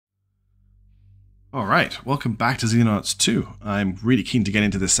Alright, welcome back to Xenonauts 2. I'm really keen to get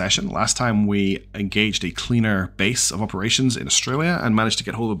into this session. Last time we engaged a cleaner base of operations in Australia and managed to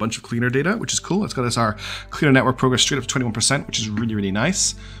get hold of a bunch of cleaner data, which is cool. It's got us our cleaner network progress straight up to 21%, which is really, really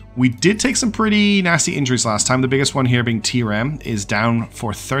nice. We did take some pretty nasty injuries last time. The biggest one here being TRM is down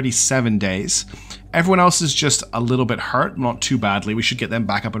for 37 days. Everyone else is just a little bit hurt, not too badly. We should get them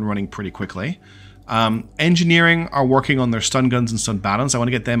back up and running pretty quickly. Engineering are working on their stun guns and stun battons. I want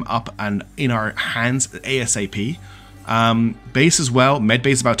to get them up and in our hands ASAP. Base as well. Med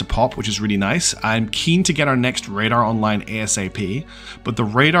base about to pop, which is really nice. I'm keen to get our next radar online ASAP, but the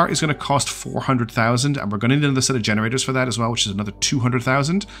radar is going to cost 400,000, and we're going to need another set of generators for that as well, which is another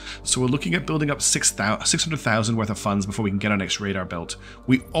 200,000. So we're looking at building up 600,000 worth of funds before we can get our next radar built.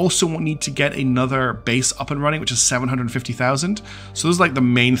 We also need to get another base up and running, which is 750,000. So those are like the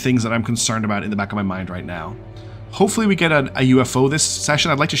main things that I'm concerned about in the back of my mind right now. Hopefully we get a UFO this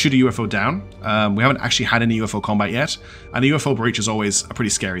session. I'd like to shoot a UFO down. We haven't actually had any UFO combat yet, and a UFO breach is always a pretty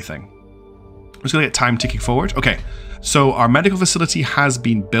scary thing. I'm just going to get time ticking forward. Okay, so our medical facility has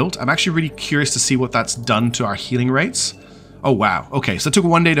been built. I'm actually really curious to see what that's done to our healing rates. Oh wow, okay, so it took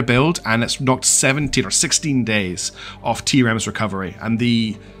 1 day to build, and it's knocked 17 or 16 days off TRM's recovery, and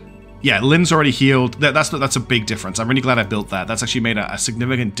yeah, limbs already healed. That's a big difference. I'm really glad I built that. That's actually made a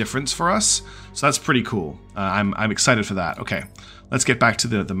significant difference for us. So that's pretty cool. I'm excited for that. Okay, let's get back to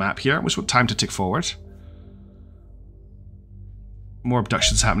the map here. Which time to tick forward. More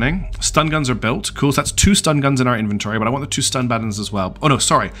abductions happening. Stun guns are built. Cool. So that's 2 stun guns in our inventory, but I want the 2 stun battens as well. Oh no,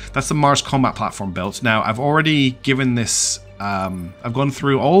 sorry. That's the Mars combat platform built. Now I've already given this. I've gone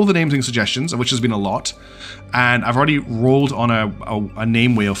through all the names and suggestions, of which has been a lot, and I've already rolled on a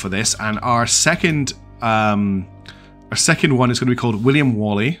name wheel for this. And our second one is going to be called William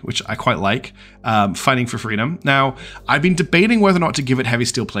Wally, which I quite like. Fighting for Freedom. Now I've been debating whether or not to give it heavy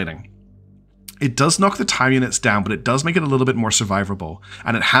steel plating. It does knock the time units down, but it does make it a little bit more survivable,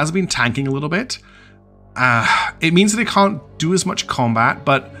 and it has been tanking a little bit. It means that it can't do as much combat,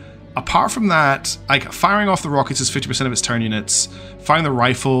 but apart from that, like firing off the rockets is 50% of its turn units. Firing the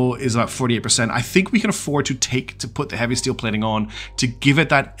rifle is about 48%. I think we can afford to put the heavy steel plating on to give it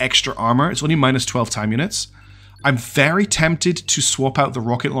that extra armor. It's only minus 12 time units. I'm very tempted to swap out the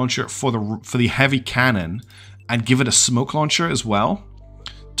rocket launcher for the heavy cannon and give it a smoke launcher as well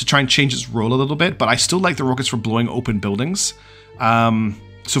to try and change its role a little bit. But I still like the rockets for blowing open buildings.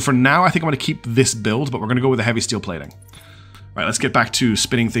 So for now, I think I'm going to keep this build, but we're going to go with the heavy steel plating. Right, let's get back to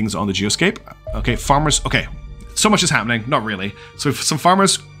spinning things on the geoscape. Okay, farmers. Okay, so much is happening. Not really. So some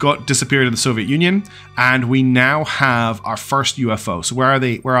farmers disappeared in the Soviet Union, and we now have our first UFO. So where are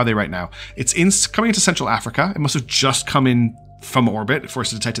they? Where are they right now? It's coming into Central Africa. It must have just come in from orbit for us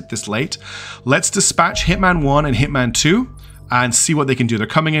to detect it this late. Let's dispatch Hitman 1 and Hitman 2 and see what they can do. They're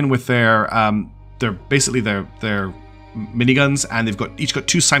coming in with their basically their miniguns, and they've each got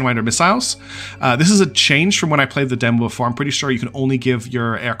 2 Sidewinder missiles. This is a change from when I played the demo before. I'm pretty sure you can only give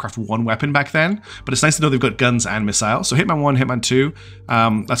your aircraft 1 weapon back then, but it's nice to know they've got guns and missiles. So Hitman 1, Hitman 2,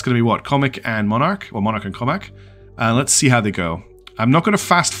 that's going to be what? Comic and Monarch? Well, Monarch and Comic. Let's see how they go. I'm not going to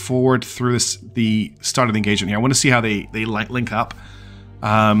fast forward through the start of the engagement here. I want to see how they link up.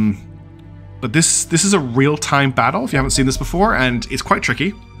 But this is a real-time battle, if you haven't seen this before, and it's quite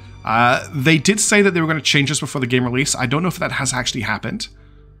tricky. They did say that they were going to change this before the game release. I don't know if that has actually happened.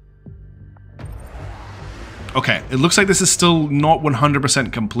 Okay, it looks like this is still not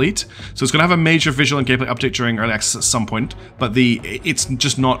 100% complete. So it's going to have a major visual and gameplay update during early access at some point, but it's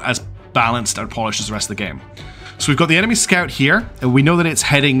just not as balanced and polished as the rest of the game. So we've got the enemy scout here, and we know that it's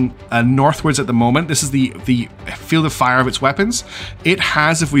heading northwards at the moment. This is the field of fire of its weapons. It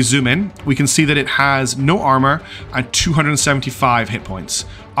has, if we zoom in, we can see that it has no armor and 275 hit points.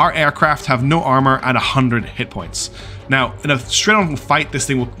 Our aircraft have no armor and 100 hit points. Now, in a straight-on fight, this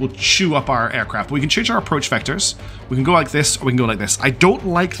thing will chew up our aircraft. We can change our approach vectors. We can go like this, or we can go like this. I don't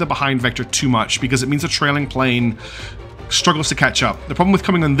like the behind vector too much because it means the trailing plane struggles to catch up. The problem with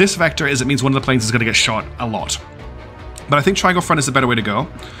coming on this vector is it means one of the planes is going to get shot a lot. But I think triangle front is a better way to go.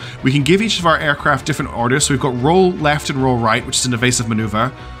 We can give each of our aircraft different orders. So we've got roll left and roll right, which is an evasive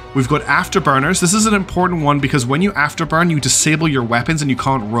maneuver. We've got afterburners. This is an important one because when you afterburn, you disable your weapons and you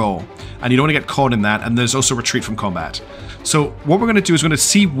can't roll. And you don't want to get caught in that. And there's also retreat from combat. So what we're going to do is we're going to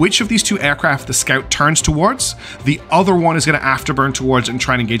see which of these 2 aircraft the scout turns towards. The other one is going to afterburn towards it and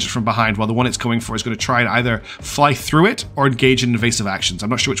try and engage it from behind, while the one it's going for is going to try and either fly through it or engage in evasive actions. I'm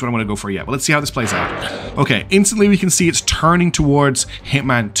not sure which one I want to go for yet, but let's see how this plays out. Okay, instantly we can see it's turning towards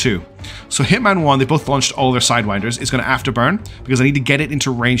Hitman 2. So Hitman 1, they both launched all their Sidewinders. It's going to afterburn because I need to get it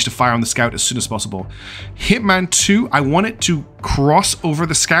into range to fire on the scout as soon as possible. Hitman 2, I want it to cross over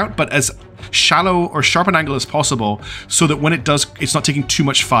the scout, but as as shallow or sharp an angle as possible so that when it does, it's not taking too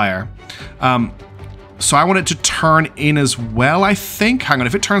much fire. So I want it to turn in as well, I think. Hang on,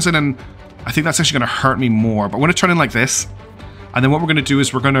 if it turns in and I think that's actually going to hurt me more. But we're going to turn in like this. And then what we're going to do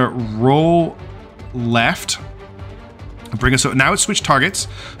is we're going to roll left and bring us out. Now it's switched targets.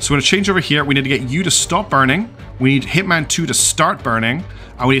 So we're going to change over here. We need to get you to stop burning. We need Hitman 2 to start burning.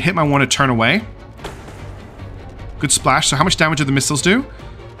 And we need Hitman 1 to turn away. Good splash. So how much damage do the missiles do?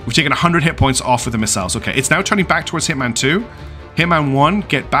 We've taken 100 hit points off with the missiles. Okay, it's now turning back towards Hitman 2. Hitman 1,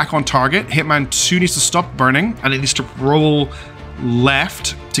 get back on target. Hitman 2 needs to stop burning. And it needs to roll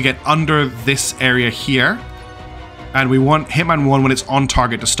left to get under this area here. And we want Hitman 1 when it's on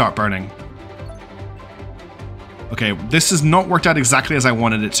target to start burning. Okay, this has not worked out exactly as I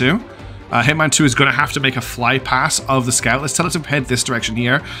wanted it to. Hitman 2 is going to have to make a fly pass of the scout. Let's tell it to head this direction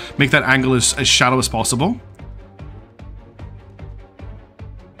here. Make that angle as shallow as possible.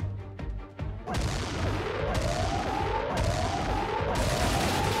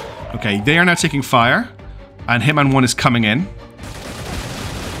 Okay, they are now taking fire. And Hitman 1 is coming in.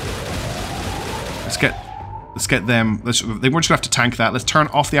 Let's get them. We're just going to have to tank that. Let's turn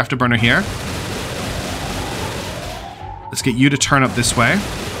off the afterburner here. Let's get you to turn up this way.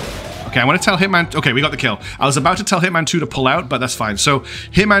 Okay, I want to tell Hitman... Okay, we got the kill. I was about to tell Hitman 2 to pull out, but that's fine. So,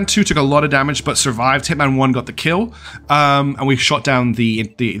 Hitman 2 took a lot of damage, but survived. Hitman 1 got the kill. And we shot down the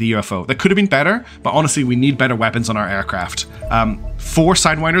UFO. That could have been better, but honestly, we need better weapons on our aircraft. 4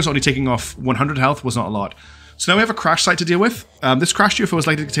 Sidewinders only taking off 100 health was not a lot. So now we have a crash site to deal with. This crashed UFO is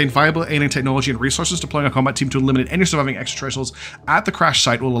likely to contain viable alien technology and resources. Deploying a combat team to eliminate any surviving extraterrestrials at the crash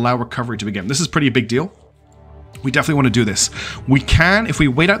site will allow recovery to begin. This is pretty big deal. We definitely want to do this. We can, if we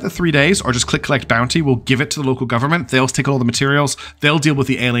wait out the 3 days or just click collect bounty, we'll give it to the local government. They'll take all the materials. They'll deal with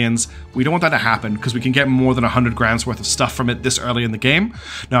the aliens. We don't want that to happen because we can get more than 100 grand's worth of stuff from it this early in the game.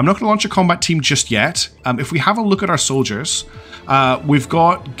 Now, I'm not going to launch a combat team just yet. If we have a look at our soldiers, we've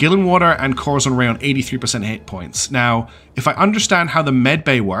got Gillenwater and Corazon Ray on 83% hit points. Now, if I understand how the med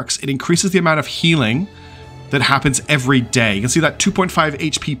bay works, it increases the amount of healing that happens every day. You can see that 2.5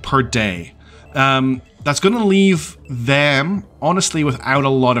 HP per day. That's going to leave them, honestly, without a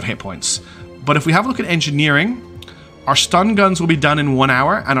lot of hit points. But if we have a look at engineering, our stun guns will be done in 1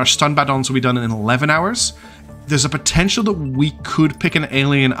 hour, and our stun batons will be done in 11 hours. There's a potential that we could pick an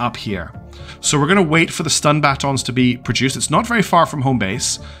alien up here. So we're going to wait for the stun batons to be produced. It's not very far from home base,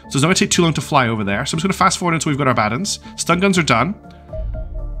 so it's not going to take too long to fly over there. So I'm just going to fast forward until we've got our batons. Stun guns are done.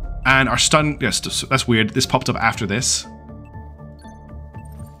 And our stun... Yes, that's weird. This popped up after this.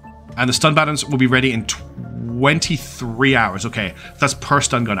 And the stun batons will be ready in 23 hours. Okay, that's per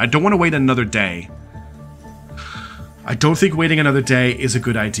stun gun. I don't want to wait another day. I don't think waiting another day is a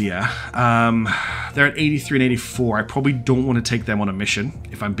good idea. They're at 83 and 84. I probably don't want to take them on a mission,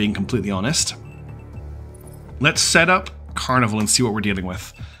 if I'm being completely honest. Let's set up Carnival and see what we're dealing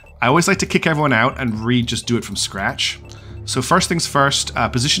with. I always like to kick everyone out and just do it from scratch. So first things first,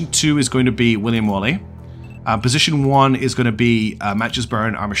 position 2 is going to be William Wally. Position 1 is going to be Matches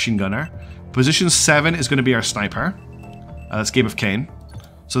Burn, our machine gunner. Position 7 is going to be our sniper. That's Game of Cain.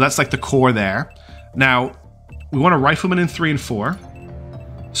 So that's like the core there. Now, we want a rifleman in 3 and 4.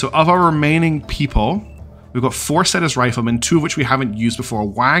 So of our remaining people, we've got 4 set as riflemen, 2 of which we haven't used before.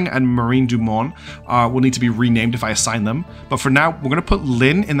 Wang and Marine Dumont will need to be renamed if I assign them. But for now, we're going to put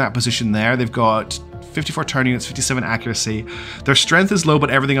Lin in that position there. They've got 54 turn units, 57 accuracy. Their strength is low,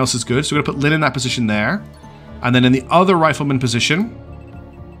 but everything else is good. So we're going to put Lin in that position there. And then in the other rifleman position,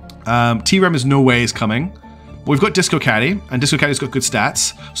 T-Rem is no way is coming. But we've got Disco Caddy, and Disco Caddy's got good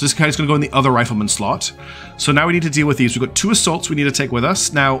stats. So Disco Caddy's going to go in the other rifleman slot. So now we need to deal with these. We've got 2 assaults we need to take with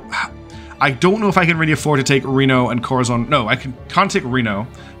us. Now, I don't know if I can really afford to take Reno and Corazon. No, I can't take Reno,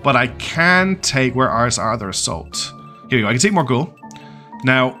 but I can take... Where are our other assault? Here we go. I can take Morgul.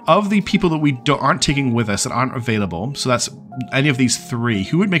 Now, of the people that we aren't taking with us that aren't available, so that's any of these 3,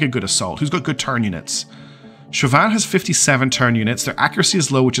 who would make a good assault? Who's got good turn units? Chauvin has 57 turn units. Their accuracy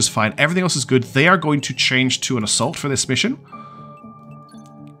is low, which is fine. Everything else is good. They are going to change to an assault for this mission.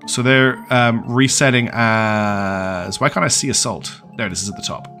 So they're resetting as... Why can't I see assault? There it is at the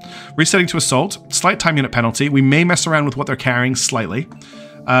top. Resetting to assault. Slight time unit penalty. We may mess around with what they're carrying slightly.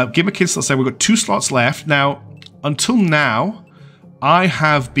 Give McKinsey, let's say we've got 2 slots left. Now, until now, I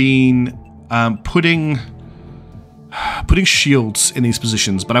have been putting shields in these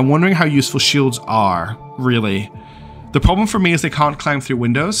positions, but I'm wondering how useful shields are, really. The problem for me is they can't climb through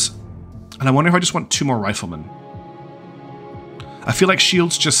windows, and I wonder if I just want 2 more riflemen. I feel like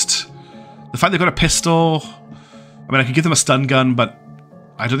shields just... The fact they've got a pistol... I mean, I could give them a stun gun, but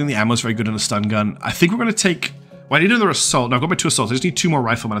I don't think the ammo's very good on a stun gun. I think we're going to take Well, I need another assault. No, I've got my 2 assaults. I just need 2 more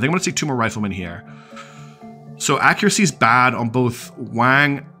riflemen. I think I'm going to take 2 more riflemen here. So accuracy is bad on both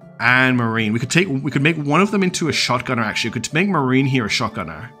Wang and Marine. We could make one of them into a shotgunner, actually. We could make Marine here a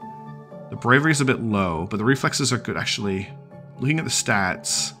shotgunner. The bravery is a bit low, but the reflexes are good, actually. Looking at the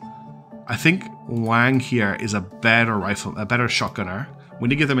stats, I think Wang here is a better shotgunner. We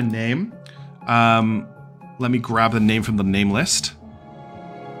need to give them a name. Let me grab the name from the name list.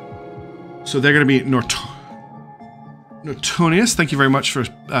 So they're going to be Nortonius. Thank you very much for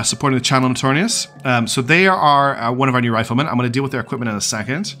supporting the channel, Nortonius. So they are one of our new riflemen. I'm going to deal with their equipment in a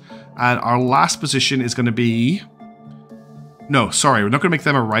second. And our last position is going to be... No, sorry, we're not going to make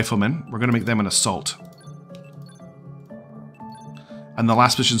them a rifleman. We're going to make them an assault. And the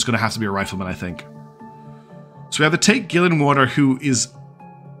last position is going to have to be a rifleman, I think. So we have to take Gillenwater, who is...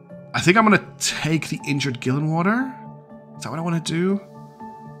 I think I'm going to take the injured Gillenwater. Is that what I want to do?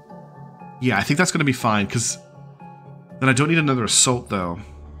 Yeah, I think that's going to be fine, because then I don't need another assault, though.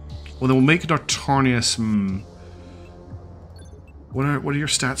 Well, then we'll make Nortonius... What are your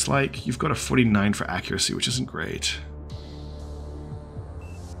stats like? You've got a 49 for accuracy, which isn't great.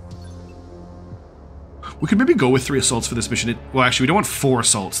 We could maybe go with 3 assaults for this mission. Well, actually, we don't want 4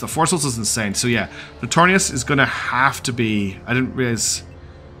 assaults. The 4 assaults is insane. So yeah, Nortonius is going to have to be... I didn't realize...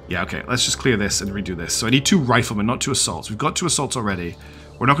 Yeah, okay, let's just clear this and redo this. So I need 2 riflemen, not 2 assaults. We've got 2 assaults already.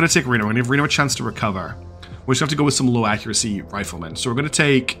 We're not going to take Reno. We're going to give Reno a chance to recover. We're just going to have to go with some low accuracy riflemen. So we're going to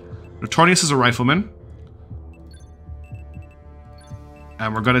take Nortonius as a rifleman.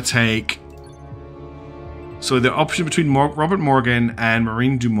 And we're going to take... So the option between Robert Morgan and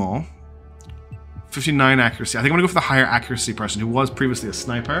Marine Dumont. 59 accuracy. I think I'm going to go for the higher accuracy person who was previously a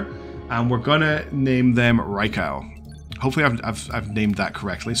sniper. And we're going to name them Raikau. Hopefully I've named that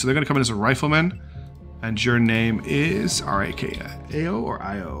correctly. So they're going to come in as a rifleman. And your name is R-A-K-A-O or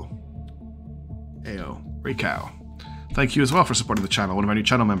I-O? A-O. Raikau. Thank you as well for supporting the channel, one of our new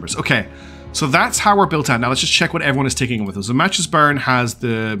channel members. Okay, so that's how we're built out. Now let's just check what everyone is taking with us. So Matches Burn has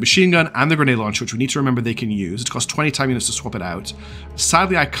the machine gun and the grenade launcher, which we need to remember they can use. It costs 20 time units to swap it out.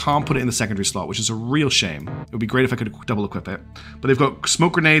 Sadly, I can't put it in the secondary slot, which is a real shame. It would be great if I could double equip it. But they've got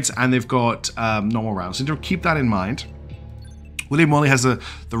smoke grenades and they've got normal rounds. So keep that in mind. William Wally has the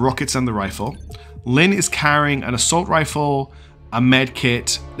rockets and the rifle. Lynn is carrying an assault rifle, a med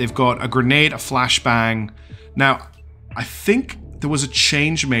kit. They've got a grenade, a flashbang. Now, I think there was a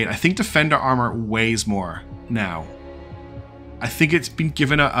change made. I think Defender armor weighs more now. I think it's been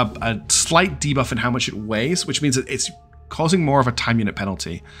given a slight debuff in how much it weighs, which means that it's causing more of a time unit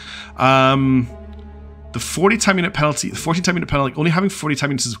penalty. The 40 time unit penalty, the 14 time unit penalty, only having 40 time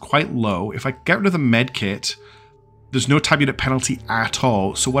units is quite low. If I get rid of the med kit, there's no time unit penalty at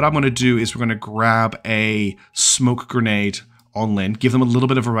all. So what I'm going to do is we're going to grab a smoke grenade on Lynn, give them a little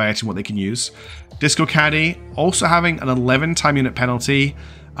bit of variety in what they can use. Disco Caddy, also having an 11 time unit penalty.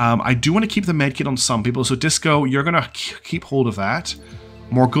 I do want to keep the medkit on some people, so Disco, you're going to keep hold of that.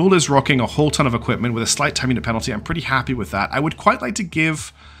 Morgul is rocking a whole ton of equipment with a slight time unit penalty. I'm pretty happy with that. I would quite like to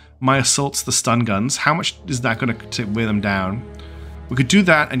give my assaults the stun guns. How much is that going to weigh them down? We could do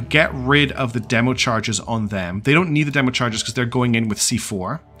that and get rid of the demo charges on them. They don't need the demo charges because they're going in with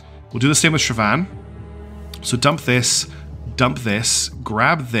C4. We'll do the same with Shrivan. So dump this,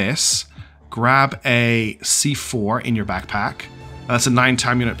 grab this, grab a C4 in your backpack. That's a 9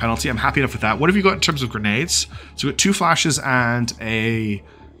 time unit penalty. I'm happy enough with that. What have you got in terms of grenades? So we've got 2 flashes and a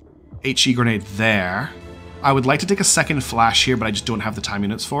HE grenade there. I would like to take a second flash here, but I just don't have the time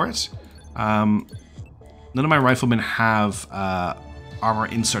units for it. None of my riflemen have armor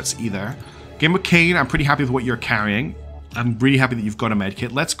inserts either. Game with Kane, I'm pretty happy with what you're carrying. I'm really happy that you've got a med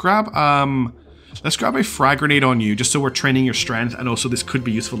kit. Let's grab a frag grenade on you, just so we're training your strength, and also this could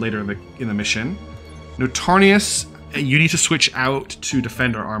be useful later in the mission. Notorious, you need to switch out to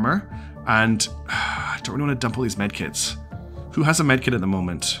defender armor, and I don't really want to dump all these med kits. Who has a med kit at the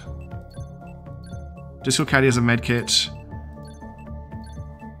moment? Disco Caddy has a med kit.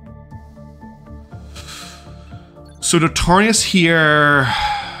 So Notorious here.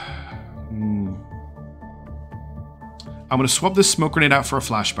 I'm going to swap this smoke grenade out for a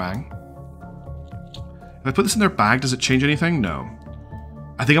flashbang. If I put this in their bag, does it change anything? No.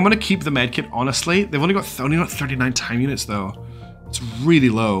 I think I'm going to keep the medkit, honestly. They've only got 39 time units, though. It's really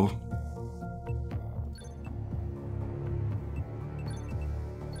low.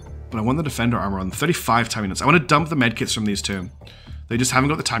 But I want the defender armor on 35 time units. I want to dump the medkits from these two. They just haven't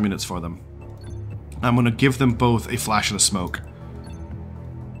got the time units for them. I'm going to give them both a flash and a smoke.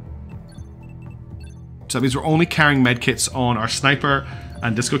 So that means we're only carrying medkits on our sniper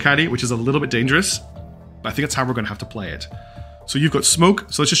and Disco Caddy, which is a little bit dangerous. But I think that's how we're going to have to play it. So you've got smoke.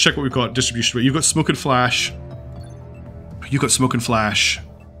 So let's just check what we've got distribution. You've got smoke and flash. You got smoke and flash.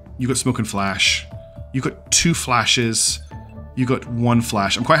 You got smoke and flash. You got 2 flashes. You got 1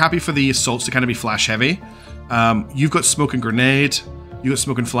 flash. I'm quite happy for the assaults to kind of be flash heavy. You've got smoke and grenade. You got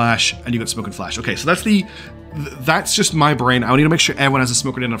smoke and flash, and you got smoke and flash. Okay, so that's just my brain. I need to make sure everyone has a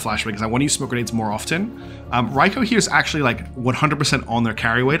smoke grenade and a flash because I want to use smoke grenades more often. Raiko here is actually like 100% on their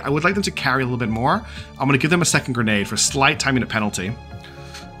carry weight. I would like them to carry a little bit more. I'm going to give them a second grenade for a slight time unit penalty.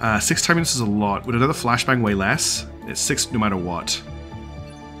 6 time units is a lot. Would another flashbang weigh less? It's 6 no matter what.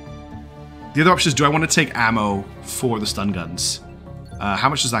 The other option is, do I want to take ammo for the stun guns? How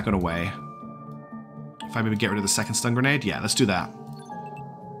much is that going to weigh? If I maybe get rid of the second stun grenade? Yeah, let's do that.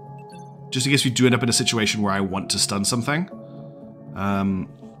 Just in case we do end up in a situation where I want to stun something.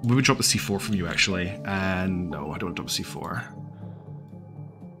 We would drop the C4 from you, actually. And no, I don't want to drop the C4.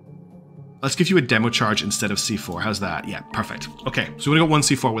 Let's give you a demo charge instead of C4. How's that? Yeah, perfect. Okay, so we only got 1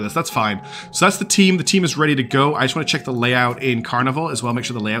 C4 with us. That's fine. So that's the team. The team is ready to go. I just want to check the layout in Carnival as well. Make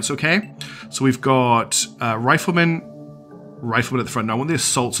sure the layout's okay. So we've got riflemen at the front. Now I want the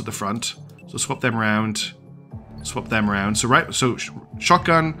assaults at the front. So swap them around. Swap them around. So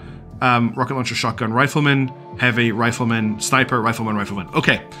shotgun. Rocket launcher, shotgun, rifleman, heavy, rifleman, sniper, rifleman, rifleman.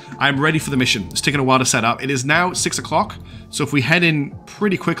 Okay, I'm ready for the mission. It's taken a while to set up. It is now 6 o'clock, so if we head in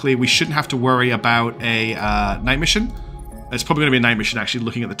pretty quickly, we shouldn't have to worry about a night mission. It's probably going to be a night mission, actually,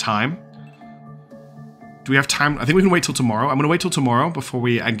 looking at the time. Do we have time? I think we can wait till tomorrow. I'm going to wait till tomorrow before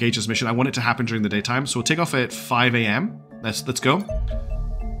we engage this mission. I want it to happen during the daytime, so we'll take off at 5 a.m. Let's go.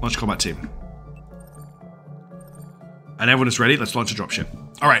 Launch combat team. And everyone is ready. Let's launch a dropship.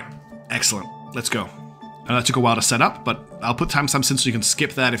 All right. Excellent. Let's go. And that took a while to set up, but I'll put timestamps in so you can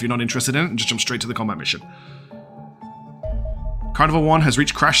skip that if you're not interested in it and just jump straight to the combat mission. Carnival 1 has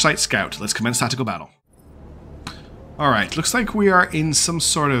reached Crash Site Scout. Let's commence tactical battle. Alright, looks like we are in some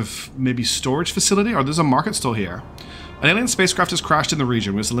sort of maybe storage facility, or there's a market still here. An alien spacecraft has crashed in the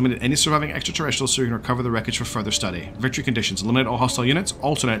region. We must eliminate any surviving extraterrestrials so we can recover the wreckage for further study. Victory conditions. Eliminate all hostile units.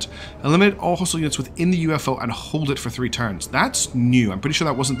 Alternate. Eliminate all hostile units within the UFO and hold it for 3 turns. That's new. I'm pretty sure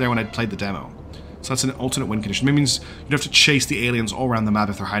that wasn't there when I played the demo. So that's an alternate win condition. It means you'd have to chase the aliens all around the map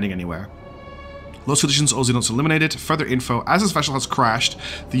if they're hiding anywhere. Lost conditions, all Xenonauts eliminated. Further info. As this vessel has crashed,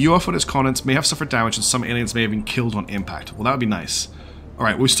 the UFO and its contents may have suffered damage and some aliens may have been killed on impact. Well, that would be nice.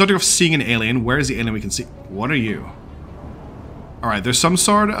 Alright, we're starting off seeing an alien. Where is the alien we can see? What are you? Alright, there's some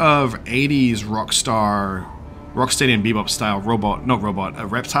sort of 80s Rocksteady and Bebop style a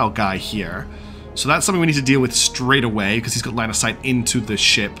reptile guy here. So that's something we need to deal with straight away because he's got line of sight into the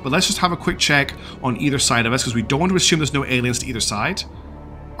ship. But let's just have a quick check on either side of us because we don't want to assume there's no aliens to either side.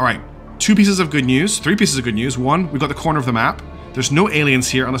 Alright, 2 pieces of good news, 3 pieces of good news. 1, we've got the corner of the map. There's no aliens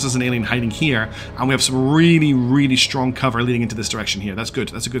here unless there's an alien hiding here. And we have some really, really strong cover leading into this direction here. That's good.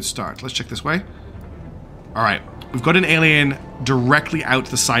 That's a good start. Let's check this way. Alright. We've got an alien directly out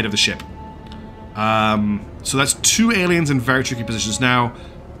the side of the ship. So that's 2 aliens in very tricky positions. Now,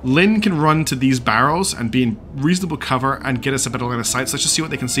 Lynn can run to these barrels and be in reasonable cover and get us a better line of sight. So let's just see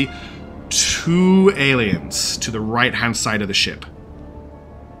what they can see. 2 aliens to the right-hand side of the ship.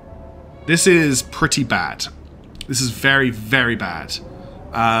 This is pretty bad. This is very, very bad.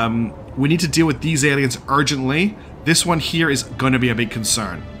 We need to deal with these aliens urgently. This one here is going to be a big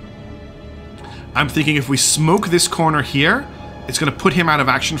concern. I'm thinking if we smoke this corner here, it's going to put him out of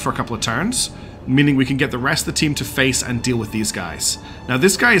action for a couple of turns, meaning we can get the rest of the team to face and deal with these guys. Now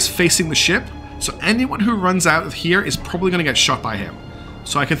this guy is facing the ship, so anyone who runs out of here is probably going to get shot by him.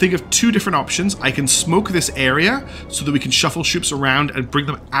 So I can think of 2 different options. I can smoke this area so that we can shuffle troops around and bring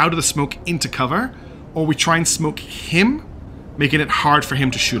them out of the smoke into cover, or we try and smoke him, making it hard for him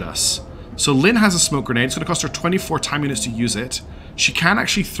to shoot us. So Lynn has a smoke grenade. It's going to cost her 24 time units to use it. She can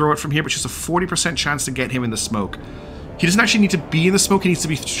actually throw it from here, but she has a 40% chance to get him in the smoke. He doesn't actually need to be in the smoke, he needs to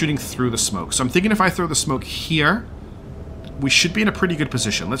be shooting through the smoke. So I'm thinking if I throw the smoke here, we should be in a pretty good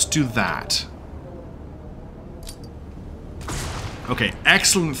position. Let's do that. Okay,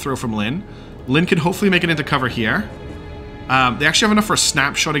 excellent throw from Lynn. Lynn can hopefully make it into cover here. They actually have enough for a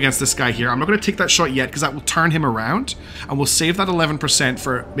snapshot against this guy here. I'm not going to take that shot yet because that will turn him around. And we'll save that 11%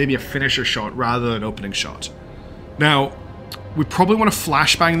 for maybe a finisher shot rather than an opening shot. Now, we probably want to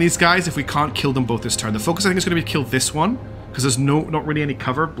flashbang these guys if we can't kill them both this turn. The focus I think is going to be to kill this one because there's not really any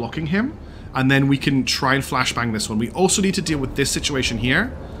cover blocking him. And then we can try and flashbang this one. We also need to deal with this situation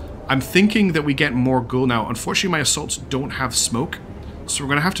here. I'm thinking that we get more ghoul. Now, unfortunately, my assaults don't have smoke. So we're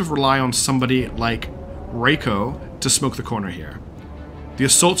going to have to rely on somebody like Reiko to smoke the corner here. The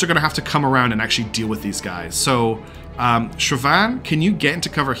assaults are going to have to come around and actually deal with these guys. So, Shravan, can you get into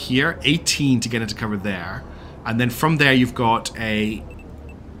cover here? 18 to get into cover there. And then from there, you've got a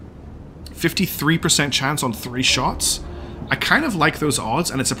 53% chance on 3 shots. I kind of like those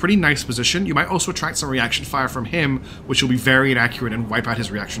odds, and it's a pretty nice position. You might also attract some reaction fire from him, which will be very inaccurate and wipe out his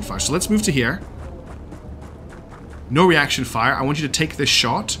reaction fire. So let's move to here. No reaction fire. I want you to take this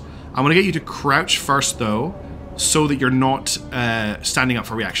shot. I want to get you to crouch first, though, so that you're not standing up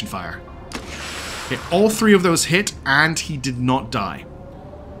for reaction fire. Okay, all 3 of those hit, and he did not die.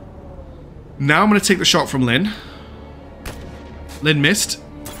 Now I'm going to take the shot from Lynn. Lynn missed,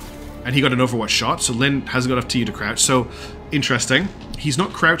 and he got an Overwatch shot, so Lynn hasn't got enough TU to crouch. So, interesting. He's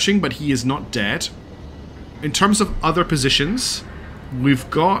not crouching, but he is not dead. In terms of other positions, we've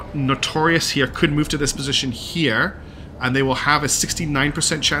got Notorious here, could move to this position here, and they will have a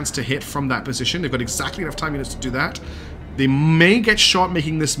 69% chance to hit from that position. They've got exactly enough time units to do that. They may get shot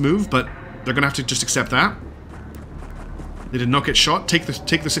making this move, but they're going to have to just accept that. They did not get shot. Take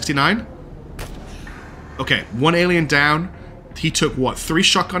the 69. Okay, 1 alien down. He took, what, 3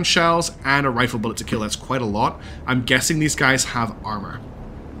 shotgun shells and a rifle bullet to kill. That's quite a lot. I'm guessing these guys have armor.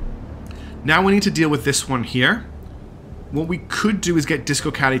 Now we need to deal with this one here. What we could do is get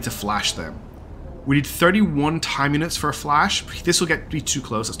Disco Caddy to flash them. We need 31 time units for a flash. This will be too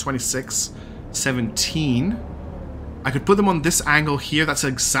close. That's 26, 17. I could put them on this angle here. That's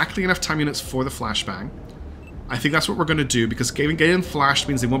exactly enough time units for the flashbang. I think that's what we're going to do, because getting them flashed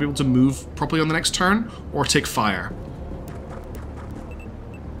means they won't be able to move properly on the next turn or take fire.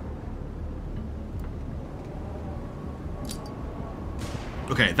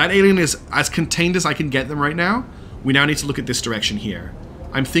 Okay, that alien is as contained as I can get them right now. We now need to look at this direction here.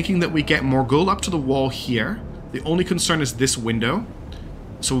 I'm thinking that we get Morgul up to the wall here. The only concern is this window.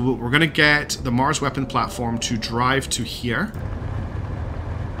 So we're going to get the Mars weapon platform to drive to here.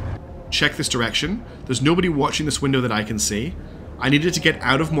 Check this direction. There's nobody watching this window that I can see. I needed to get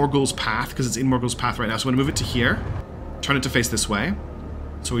out of Morgul's path, because it's in Morgul's path right now. So I'm going to move it to here. Turn it to face this way.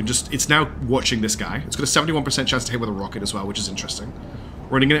 So it's now watching this guy. It's got a 71% chance to hit with a rocket as well, which is interesting.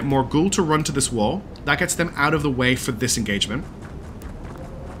 We're going to get Morgul to run to this wall. That gets them out of the way for this engagement.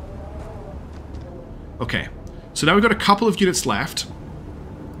 Okay, so now we've got a couple of units left.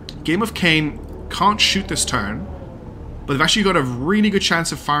 Game of Cain can't shoot this turn, but they've actually got a really good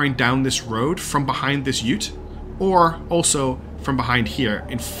chance of firing down this road from behind this ute, or also from behind here.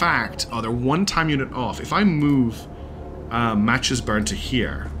 In fact, they're 1 time unit off. If I move Matches Burn to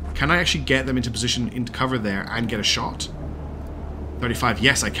here, can I actually get them into position in cover there and get a shot? 35.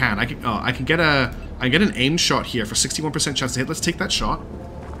 Yes, I can. I can get an aim shot here for 61% chance to hit. Let's take that shot.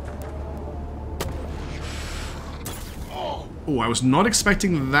 Oh, I was not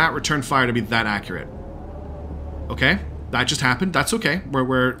expecting that return fire to be that accurate. Okay, that just happened. That's okay.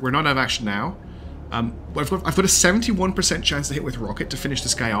 We're not out of action now. I've got a 71% chance to hit with rocket to finish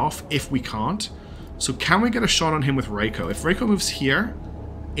this guy off if we can't. So can we get a shot on him with Reiko? If Reiko moves here,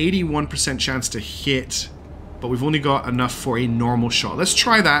 81% chance to hit, but we've only got enough for a normal shot. Let's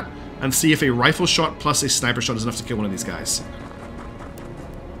try that and see if a rifle shot plus a sniper shot is enough to kill one of these guys.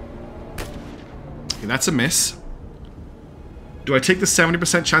 Okay, that's a miss. Do I take the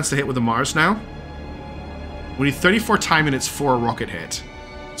 70% chance to hit with the Mars now? We need 34 time units for a rocket hit.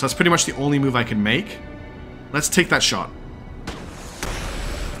 So that's pretty much the only move I can make. Let's take that shot.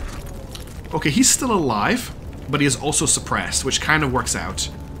 Okay, he's still alive, but he is also suppressed, which kind of works out.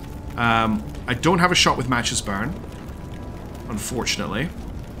 I don't have a shot with Matches Burn, unfortunately.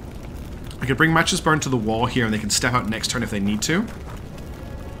 I could bring Matches Burn to the wall here, and they can step out next turn if they need to.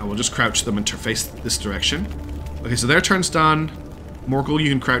 I will just crouch them and face this direction. Okay, so their turn's done. Morgul, you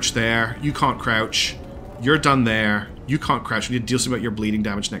can crouch there. You can't crouch. You're done there. You can't crouch. We need to deal something about your bleeding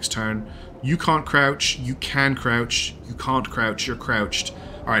damage next turn. You can't crouch. You can crouch. You can't crouch. You're crouched.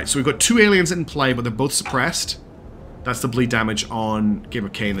 Alright, so we've got 2 aliens in play, but they're both suppressed. That's the bleed damage on Game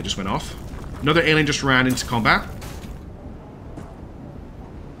of Cain that just went off. Another alien just ran into combat.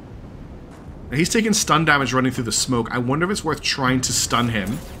 Now he's taking stun damage running through the smoke. I wonder if it's worth trying to stun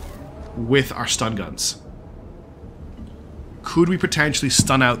him with our stun guns. Could we potentially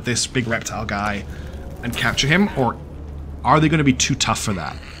stun out this big reptile guy and capture him, or are they going to be too tough for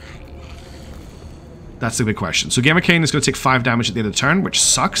that? That's the big question. So Game of Cain is going to take 5 damage at the end of the turn, which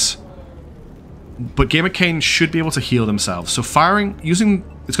sucks. But Game of Cain should be able to heal themselves. So firing, it's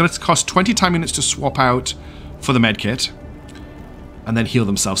going to cost 20 time units to swap out for the medkit, and then heal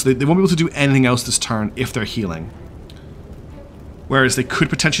themselves. So they won't be able to do anything else this turn if they're healing. Whereas they could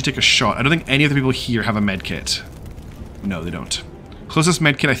potentially take a shot. I don't think any of the people here have a medkit. No, they don't. Closest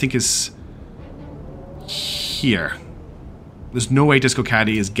medkit, I think, is here. There's no way Disco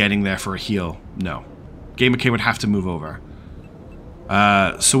Caddy is getting there for a heal. No. Game of Cain would have to move over.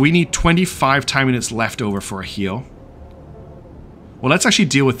 So we need 25 time units left over for a heal. Well, let's actually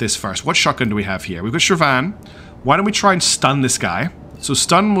deal with this first. What shotgun do we have here? We've got Shirvan. Why don't we try and stun this guy? So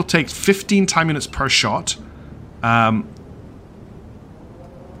stun will take 15 time units per shot.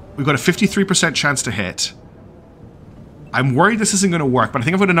 We've got a 53% chance to hit. I'm worried this isn't going to work, but I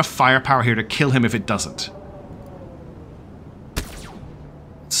think I've got enough firepower here to kill him if it doesn't.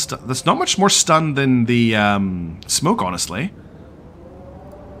 That's not much more stun than the smoke, honestly.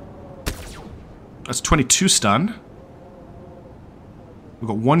 That's 22 stun. We've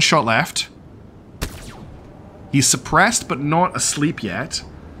got 1 shot left. He's suppressed, but not asleep yet.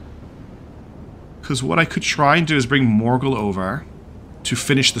 Because what I could try and do is bring Morgul over to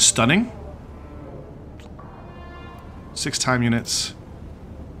finish the stunning. 6 time units.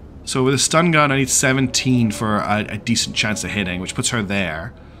 So with a stun gun, I need 17 for a decent chance of hitting, which puts her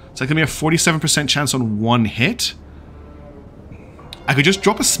there. So I can be a 47% chance on 1 hit. I could just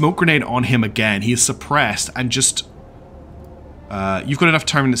drop a smoke grenade on him again. He is suppressed and just... you've got enough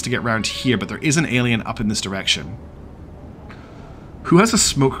time units to get around here, but there is an alien up in this direction. Who has a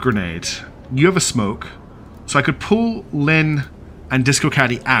smoke grenade? You have a smoke. So I could pull Lynn and Disco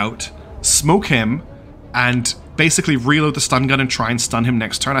Caddy out, smoke him, and basically reload the stun gun and try and stun him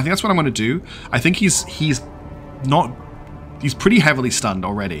next turn. I think that's what I'm going to do. I think he's pretty heavily stunned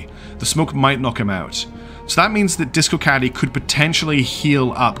already. The smoke might knock him out. So that means that Disco Caddy could potentially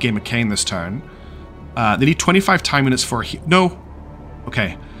heal up Game of Kane this turn. They need 25 time units for no.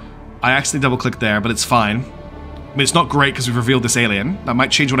 Okay. I accidentally double-clicked there, but it's fine. I mean, it's not great because we've revealed this alien. That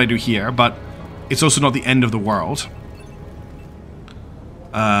might change what I do here, but it's also not the end of the world.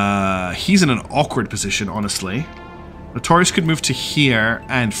 He's in an awkward position, honestly. Notorious could move to here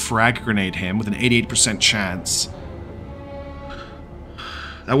and frag grenade him with an 88% chance.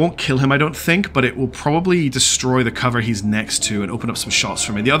 That won't kill him, I don't think, but it will probably destroy the cover he's next to and open up some shots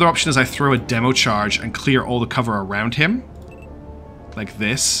for me. The other option is I throw a demo charge and clear all the cover around him. Like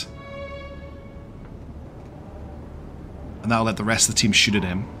this. And that'll let the rest of the team shoot at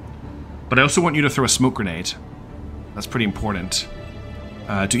him. But I also want you to throw a smoke grenade. That's pretty important.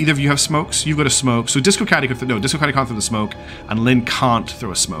 Do either of you have smokes? You've got a smoke. So Disco Caddy could no, Disco Caddy can't throw the smoke, and Lynn can't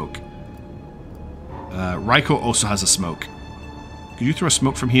throw a smoke. Raiko also has a smoke. Could you throw a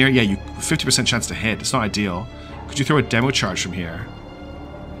smoke from here? Yeah, you 50% chance to hit. It's not ideal. Could you throw a demo charge from here?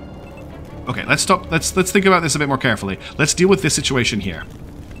 Okay, let's stop. Let's think about this a bit more carefully. Let's deal with this situation here.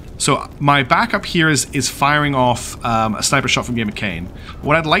 So my backup here is firing off a sniper shot from Game of Kane.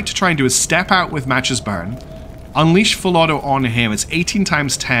 What I'd like to try and do is step out with Matches Burn, unleash full auto on him. It's 18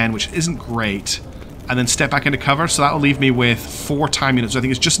 times 10, which isn't great, and then step back into cover. So that'll leave me with 4 time units. So I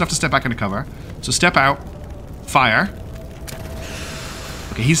think it's just enough to step back into cover. So step out, fire.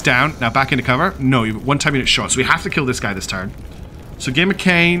 Okay, he's down. Now back into cover. No, you have 1 time unit shot. So we have to kill this guy this turn. So Game of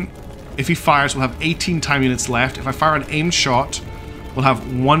Kane, if he fires, we'll have 18 time units left. If I fire an aimed shot, we'll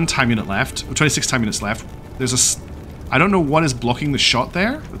have 1 time unit left. 26 time units left. There's a... I don't know what is blocking the shot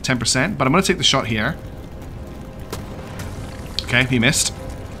there, with 10%, but I'm going to take the shot here. Okay, he missed.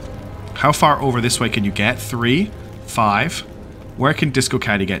 How far over this way can you get? 3, 5. Where can Disco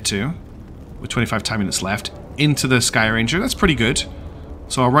Caddy get to? With 25 time units left. Into the Sky Ranger. That's pretty good.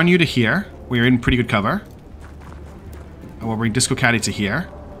 So I'll run you to here. We're in pretty good cover. And we'll bring Disco Caddy to here.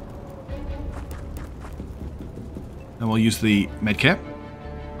 And we'll use the medkit.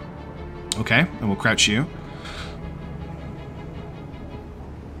 Okay, and we'll crouch you.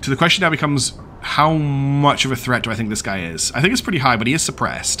 So the question now becomes, how much of a threat do I think this guy is? I think it's pretty high, but he is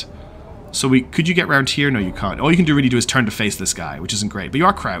suppressed. So could you get around here? No, you can't. All you can really do is turn to face this guy, which isn't great. But you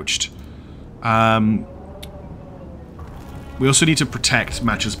are crouched. We also need to protect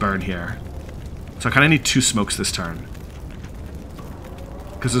Matches Burn here. So I kind of need 2 smokes this turn.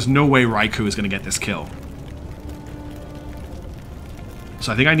 Because there's no way Raikou is going to get this kill.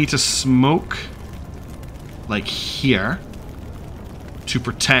 So I think I need to smoke, like here, to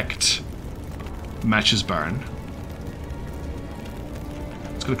protect Matches Burn.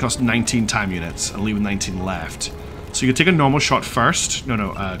 It's going to cost 19 time units and leave with 19 left. So you can take a normal shot first.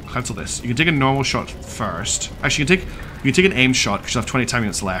 No, cancel this. You can take a normal shot first. Actually, you can take an aim shot because you have 20 time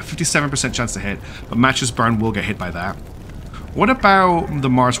units left. 57% chance to hit, but Matches Burn will get hit by that. What about the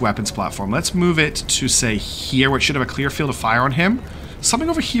Mars weapons platform? Let's move it to, say, here, where it should have a clear field of fire on him. Something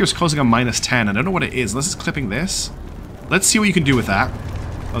over here is causing a -10. I don't know what it is. Unless it's clipping this. Let's see what you can do with that.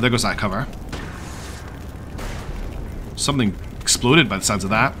 Oh, there goes that cover. Something exploded by the sounds of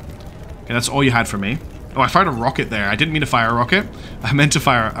that. Okay, that's all you had for me. Oh, I fired a rocket there. I didn't mean to fire a rocket. I meant to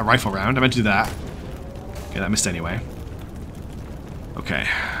fire a rifle round. I meant to do that. Okay, that missed anyway. Okay.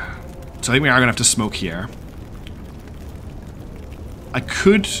 So I think we are going to have to smoke here. I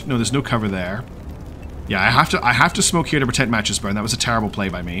could... No, there's no cover there. Yeah, I have to smoke here to protect Matches Burn. That was a terrible play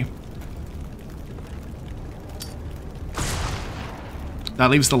by me. That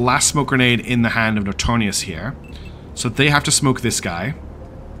leaves the last smoke grenade in the hand of Notorious here. So they have to smoke this guy.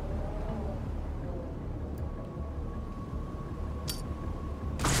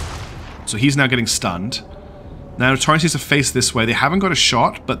 So he's now getting stunned. Now Notorious needs to face this way. They haven't got a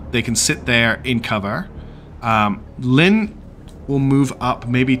shot, but they can sit there in cover. Lynn will move up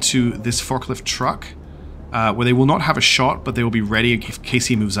maybe to this forklift truck, where they will not have a shot, but they will be ready in case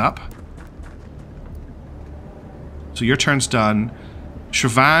he moves up. So your turn's done.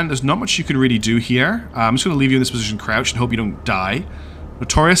 Shrivan, there's not much you can really do here. I'm just going to leave you in this position crouched and hope you don't die.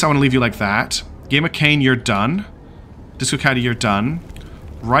 Notorious, I want to leave you like that. Game of Kane, you're done. Disco Caddy, you're done.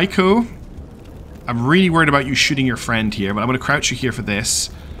 Raiko, I'm really worried about you shooting your friend here, but I'm going to crouch you here for this.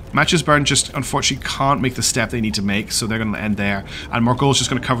 Matches Burn just unfortunately can't make the step they need to make, so they're going to end there. And Morgul's just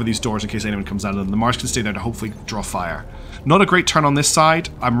going to cover these doors in case anyone comes out of them. The Mars can stay there to hopefully draw fire. Not a great turn on this side.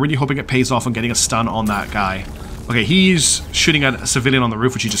 I'm really hoping it pays off on getting a stun on that guy. Okay, he's shooting at a civilian on the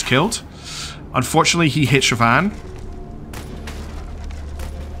roof, which he just killed. Unfortunately, he hit Shrivan.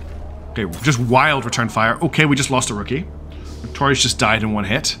 Okay, just wild return fire. Okay, we just lost a rookie. Notorious just died in one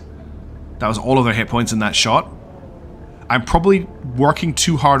hit. That was all of their hit points in that shot. I'm probably working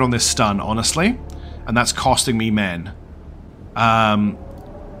too hard on this stun, honestly. And that's costing me men.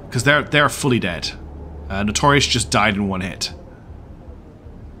 Because they're fully dead. Notorious just died in one hit.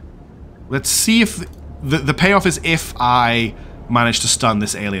 Let's see if... The payoff is if I manage to stun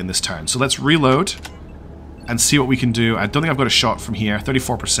this alien this turn. So let's reload and see what we can do. I don't think I've got a shot from here.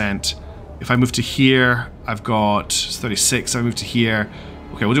 34%. If I move to here, I've got 36. If I move to here...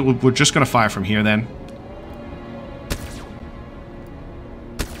 Okay, we're just going to fire from here then.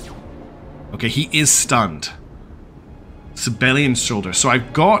 Okay, he is stunned. Sibelian shoulder. So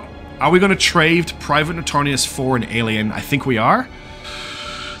I've got... Are we going to trade Private Notorious for an alien? I think we are.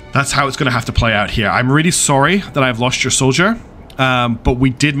 That's how it's going to have to play out here. I'm really sorry that I've lost your soldier, but we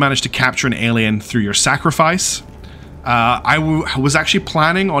did manage to capture an alien through your sacrifice. I was actually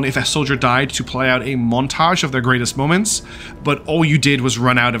planning on, if a soldier died, to play out a montage of their greatest moments, but all you did was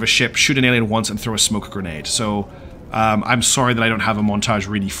run out of a ship, shoot an alien once, and throw a smoke grenade. So I'm sorry that I don't have a montage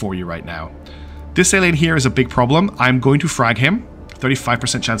ready for you right now. This alien here is a big problem. I'm going to frag him.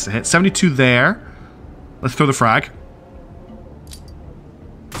 35% chance to hit. 72 there. Let's throw the frag.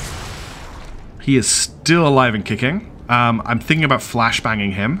 He is still alive and kicking. I'm thinking about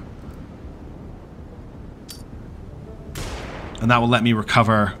flashbanging him. And that will let me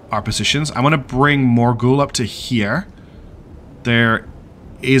recover our positions. I want to bring Morgul up to here. There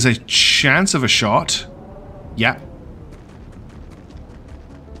is a chance of a shot. Yeah.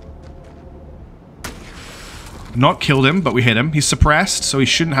 Not killed him, but we hit him. He's suppressed, so he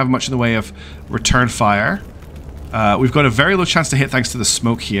shouldn't have much in the way of return fire. We've got a very low chance to hit thanks to the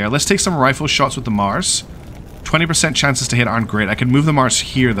smoke here. Let's take some rifle shots with the Mars. 20% chances to hit aren't great. I can move the Mars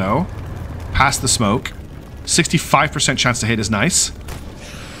here, though. Past the smoke. 65% chance to hit is nice.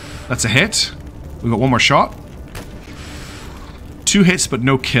 That's a hit. We've got one more shot. 2 hits, but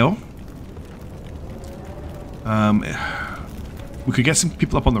no kill. We could get some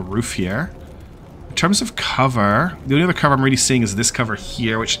people up on the roof here. In terms of cover, the only other cover I'm really seeing is this cover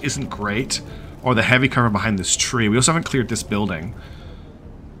here, which isn't great. Or the heavy cover behind this tree. We also haven't cleared this building.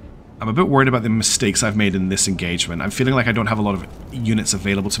 I'm a bit worried about the mistakes I've made in this engagement. I'm feeling like I don't have a lot of units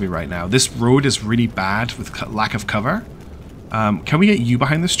available to me right now. This road is really bad with lack of cover. Can we get you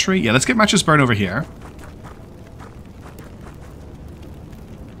behind this tree? Yeah, let's get Matches Burn over here.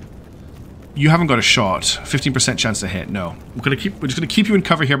 You haven't got a shot. 15% chance to hit. No. We're just gonna keep you in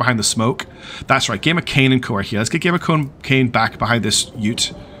cover here behind the smoke. That's right. Game of Kane and Co are here. Let's get Game of Kane back behind this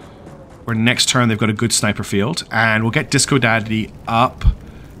ute. Where next turn they've got a good sniper field. And we'll get Disco Daddy up.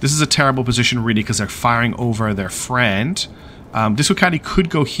 This is a terrible position, really, because they're firing over their friend. Disco Caddy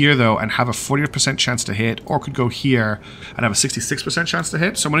could go here, though, and have a 40% chance to hit, or could go here and have a 66% chance to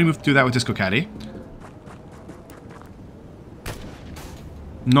hit. So I'm going to do that with Disco Caddy.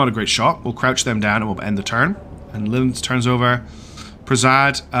 Not a great shot. We'll crouch them down and we'll end the turn. And Lynn's turns over.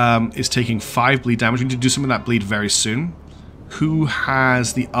 Prasad is taking 5 bleed damage. We need to do some of that bleed very soon. Who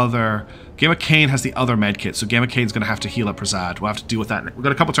has the other... Game of Kane has the other medkit, so Game of Kane's going to have to heal up Prasad. We'll have to deal with that. We've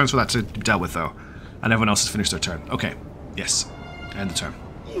got a couple turns for that to be dealt with, though. And everyone else has finished their turn. Okay. Yes. End the turn.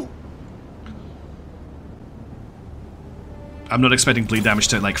 I'm not expecting bleed damage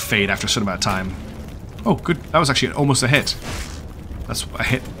to, like, fade after a certain amount of time. Oh, good. That was actually almost a hit. That's a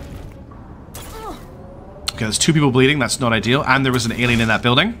hit. Okay, there's 2 people bleeding. That's not ideal. And there was an alien in that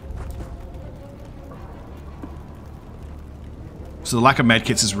building. So the lack of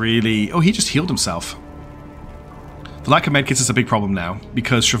medkits is really... Oh, he just healed himself. The lack of medkits is a big problem now,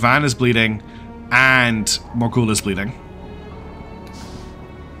 because Shrivan is bleeding and Morgul is bleeding.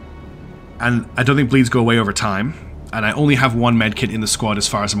 And I don't think bleeds go away over time. And I only have one medkit in the squad as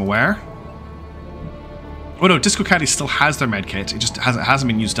far as I'm aware. Oh no, Disco Caddy still has their medkit. It just hasn't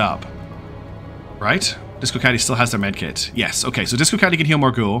been used up. Right? Disco Caddy still has their medkit. Yes, okay, so Disco Caddy can heal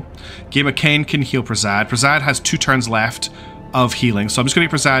Morgul. Game of Kane can heal Prasad. Prasad has 2 turns left of healing, so I'm just going to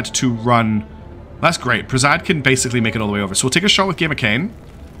get Prasad to run. That's great. Prasad can basically make it all the way over. So we'll take a shot with Game of Kane.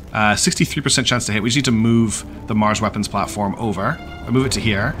 63% chance to hit. We just need to move the Mars weapons platform over. I'll move it to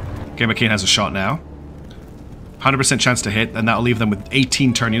here. Game of Kane has a shot now. 100% chance to hit, and that'll leave them with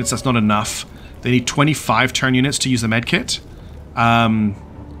 18 turn units. That's not enough. They need 25 turn units to use the medkit.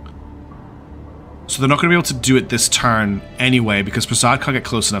 So they're not going to be able to do it this turn anyway because Prasad can't get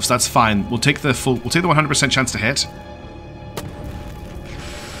close enough. So that's fine. We'll take the 100% chance to hit.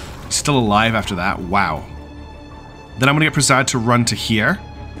 He's still alive after that. Wow. Then I'm going to get Prasad to run to here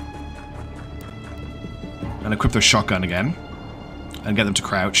and equip their shotgun again and get them to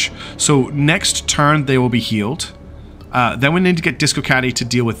crouch. So next turn they will be healed. Then we need to get Disco Caddy to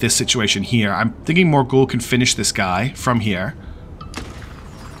deal with this situation here. I'm thinking Morgul can finish this guy from here.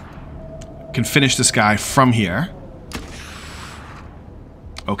 Can finish this guy from here.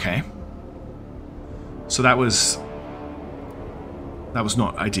 Okay. So that was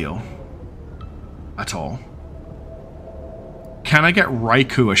not ideal at all. Can I get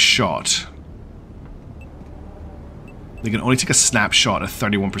Raikou a shot? They can only take a snapshot, a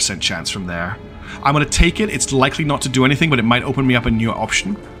 31% chance from there. I'm going to take it. It's likely not to do anything, but it might open me up a new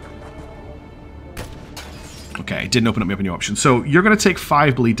option. Okay, it didn't open up me up a new option. So you're going to take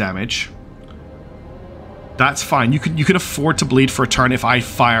 5 bleed damage. That's fine. You can afford to bleed for a turn if I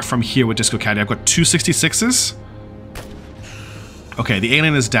fire from here with Disco Caddy. I've got 2 66s. Okay, the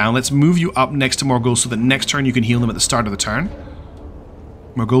alien is down. Let's move you up next to Morgul so that next turn you can heal them at the start of the turn.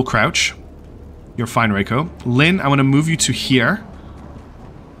 Morgul, crouch. You're fine, Raikou. Lyn, I want to move you to here.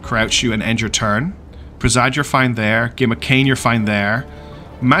 Crouch you and end your turn. Prasad, you're fine there. Game of Kane, you're fine there.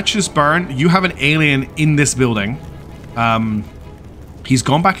 Matches burn. You have an alien in this building. He's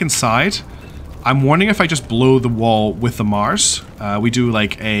gone back inside. I'm wondering if I just blow the wall with the Mars. We do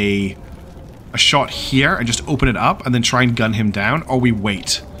like a shot here and just open it up and then try and gun him down, or we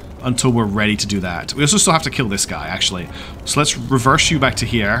wait until we're ready to do that. We also still have to kill this guy, actually. So let's reverse you back to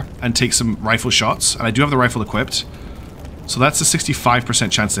here and take some rifle shots. And I do have the rifle equipped. So that's a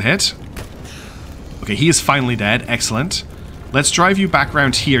 65% chance to hit. Okay, he is finally dead. Excellent. Let's drive you back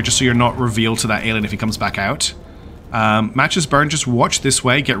around here just so you're not revealed to that alien if he comes back out. Matches burn. Just watch this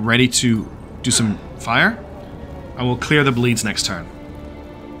way. Get ready to do some fire. And we'll clear the bleeds next turn.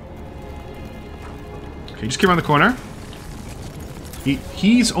 Okay, just keep around the corner.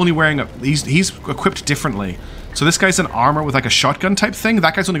 He's only wearing a... He's equipped differently. So this guy's an armor with like a shotgun type thing.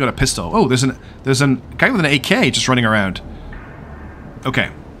 That guy's only got a pistol. Oh, there's a guy with an AK just running around.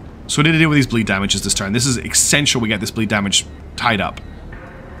 Okay. So we need to deal with these bleed damages this turn. This is essential we get this bleed damage tied up.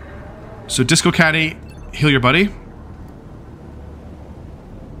 So Disco Caddy, heal your buddy.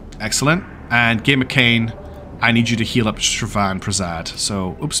 Excellent. And Game of Kane, I need you to heal up Shravan Prasad.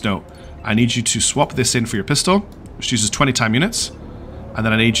 So, oops, no. I need you to swap this in for your pistol, which uses 20 time units. And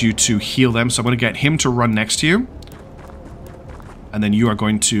then I need you to heal them. So I'm going to get him to run next to you. And then you are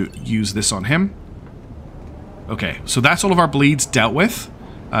going to use this on him. Okay, so that's all of our bleeds dealt with.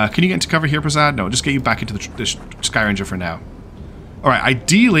 Can you get into cover here, Prasad? No, just get you back into the Sky Ranger for now. Alright,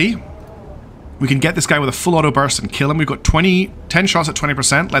 ideally, we can get this guy with a full auto burst and kill him. We've got 10 shots at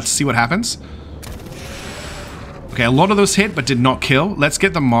 20%. Let's see what happens. Okay, a lot of those hit, but did not kill. Let's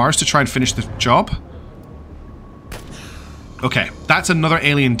get the Mars to try and finish the job. Okay, that's another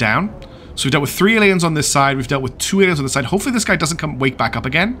alien down. So we've dealt with 3 aliens on this side. We've dealt with 2 aliens on this side. Hopefully this guy doesn't wake back up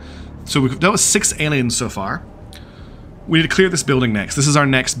again. So we've dealt with 6 aliens so far. We need to clear this building next. This is our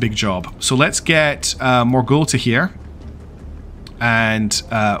next big job. So let's get Morgul to here. And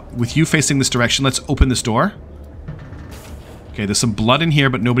with you facing this direction, let's open this door. Okay, there's some blood in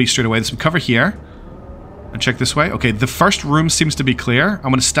here, but nobody straight away. There's some cover here. And check this way. Okay, the first room seems to be clear. I'm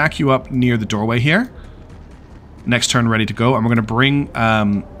going to stack you up near the doorway here. Next turn ready to go. And we're going to bring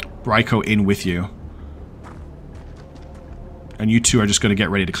Raikou in with you. And you two are just going to get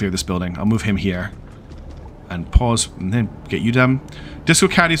ready to clear this building. I'll move him here. And pause, and then get you done. Disco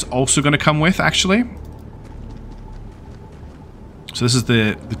Caddy's also going to come with, actually. So this is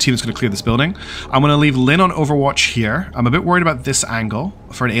the team that's going to clear this building. I'm going to leave Lyn on Overwatch here. I'm a bit worried about this angle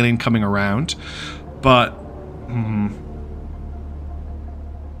for an alien coming around. But...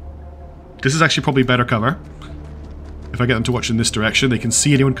 this is actually probably better cover. If I get them to watch in this direction, they can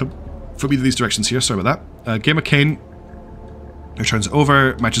see anyone come from either of these directions here. Sorry about that. Game of Kane, Your turn's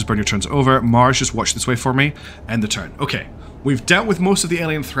over. Matches burn, your turn's over. Mars, just watch this way for me. End the turn. Okay. We've dealt with most of the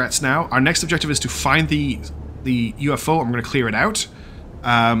alien threats now. Our next objective is to find the UFO. I'm going to clear it out.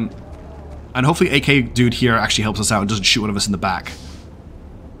 And hopefully AK dude here actually helps us out and doesn't shoot one of us in the back.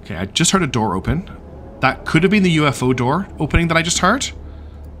 Okay, I just heard a door open. That could have been the UFO door opening that I just heard.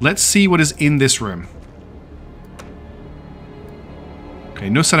 Let's see what is in this room. Okay,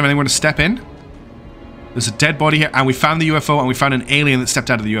 no sign of anything. We're going to step in. There's a dead body here, and we found the UFO, and we found an alien that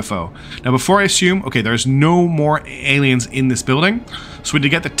stepped out of the UFO. Now, before I assume, okay, there's no more aliens in this building, so we need to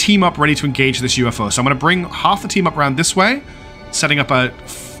get the team up ready to engage this UFO. So I'm going to bring half the team up around this way, setting up a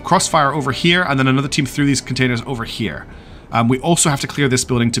crossfire over here, and then another team through these containers over here. We also have to clear this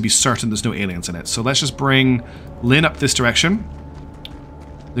building to be certain there's no aliens in it. So let's just bring Lynn up this direction.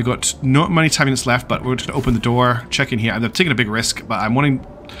 They've got not many time minutes left, but we're just going to open the door, check in here. I'm taking a big risk, but I'm wanting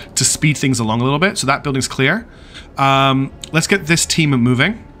to speed things along a little bit. So that building's clear. Let's get this team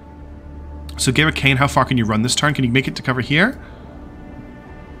moving. So Gamer Kane, how far can you run this turn? Can you make it to cover here?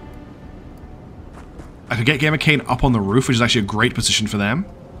 I could get Gamer Kane up on the roof, which is actually a great position for them.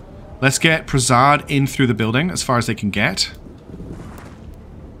 Let's get Prasad in through the building as far as they can get.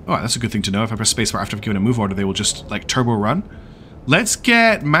 Oh, that's a good thing to know. If I press spacebar after I've given a move order, they will just, like, turbo run. Let's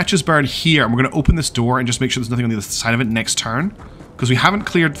get Matches Burn here, and we're going to open this door and just make sure there's nothing on the other side of it next turn. Because we haven't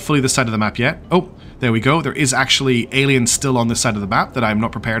cleared fully this side of the map yet. Oh, there we go. There is actually aliens still on this side of the map that I'm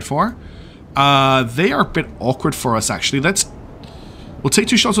not prepared for. They are a bit awkward for us, actually. We'll take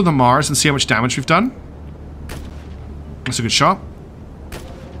 2 shots with the Mars and see how much damage we've done. That's a good shot.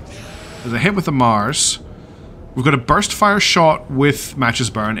 There's a hit with the Mars. We've got a burst fire shot with Matches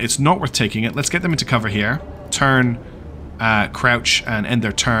Burn. It's not worth taking it. Let's get them into cover here. Turn, crouch, and end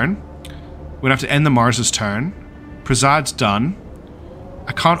their turn. We're going to have to end the Mars's turn. Prasad's done.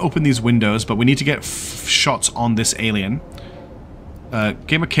 I can't open these windows, but we need to get shots on this alien.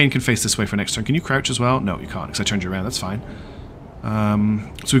 Gamer Kane can face this way for next turn. Can you crouch as well? No, you can't, because I turned you around. That's fine.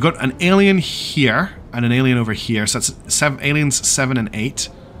 So we've got an alien here, and an alien over here. So that's aliens 7 and 8.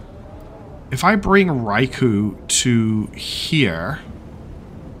 If I bring Raikou to here,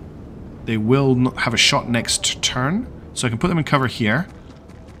 they will not have a shot next turn. So I can put them in cover here.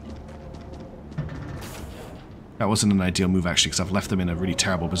 That wasn't an ideal move, actually, because I've left them in a really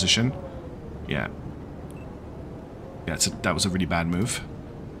terrible position. Yeah. Yeah, that was a really bad move.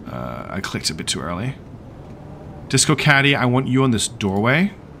 I clicked a bit too early. Disco Caddy, I want you on this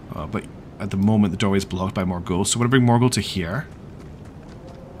doorway. But at the moment, the doorway is blocked by Morgul. So I'm going to bring Morgul to here.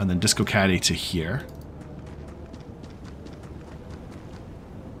 And then Disco Caddy to here.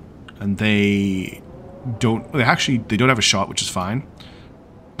 And they don't have a shot, which is fine.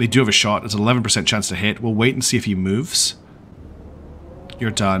 They do have a shot. It's an 11% chance to hit. We'll wait and see if he moves.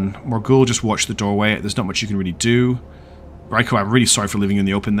 You're done. Morgul, just watch the doorway. There's not much you can really do. Raikou, I'm really sorry for leaving you in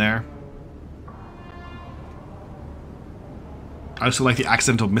the open there. I also like the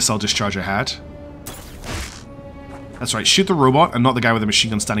accidental missile discharge I had. That's right, shoot the robot and not the guy with the machine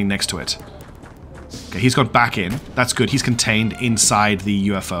gun standing next to it. Okay, he's gone back in. That's good. He's contained inside the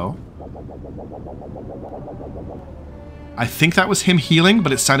UFO. I think that was him healing,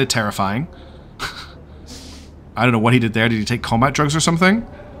 but it sounded terrifying. I don't know what he did there. Did he take combat drugs or something?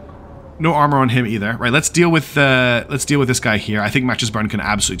 No armor on him either. Right, let's deal with this guy here. I think Matches Burn can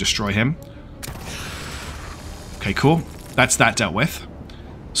absolutely destroy him. Okay, cool. That's that dealt with.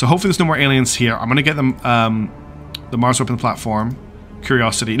 So hopefully there's no more aliens here. I'm gonna get them the Mars Open platform.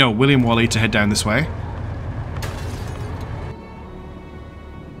 Curiosity. No, William Wally to head down this way.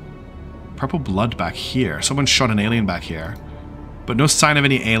 Purple blood back here. Someone shot an alien back here. But no sign of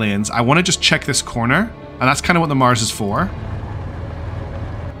any aliens. I want to just check this corner. And that's kind of what the Mars is for.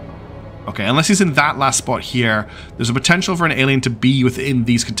 Okay, unless he's in that last spot here, there's a potential for an alien to be within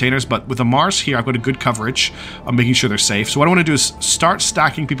these containers. But with the Mars here, I've got a good coverage of making sure they're safe. So what I want to do is start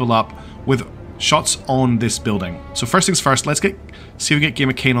stacking people up with shots on this building. So first things first, let's see if we can get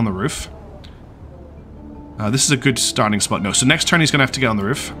Gamer Kane on the roof. This is a good starting spot. No, so next turn he's going to have to get on the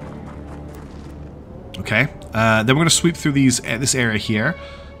roof. Okay, then we're going to sweep through this area here.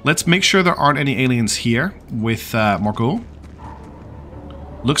 Let's make sure there aren't any aliens here with Morgul.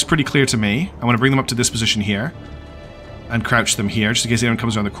 Looks pretty clear to me. I want to bring them up to this position here and crouch them here just in case anyone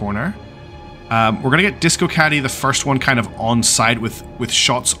comes around the corner. We're going to get Disco Caddy, the first one, kind of on site with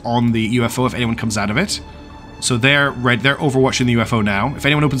shots on the UFO if anyone comes out of it. So they're overwatching the UFO now. If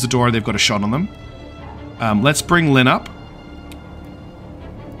anyone opens the door, they've got a shot on them. Let's bring Lynn up.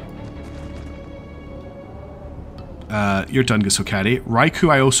 You're done, Disco Caddy. Raikou,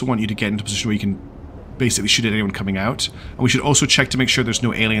 I also want you to get into a position where you can basically shoot at anyone coming out. And we should also check to make sure there's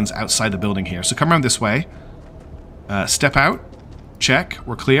no aliens outside the building here. So come around this way. Step out. Check.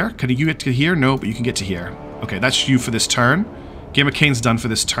 We're clear. Can you get to here? No, but you can get to here. Okay, that's you for this turn. Game of Cane's done for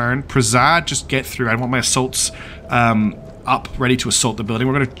this turn. Prasad, just get through. I want my assaults up, ready to assault the building.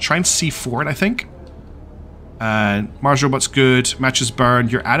 We're going to try and C4 it, I think. Mars Robot's good. Matches burn.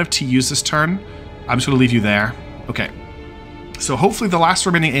 You're out of TUs this turn. I'm just going to leave you there. Okay. So hopefully the last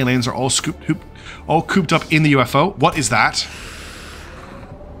remaining aliens are all cooped up in the UFO. What is that?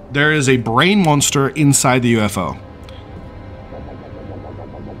 There is a brain monster inside the UFO.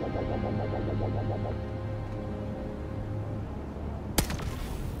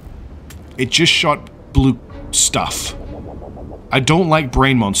 It just shot blue stuff. I don't like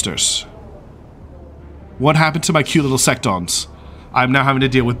brain monsters. What happened to my cute little sectons? I'm now having to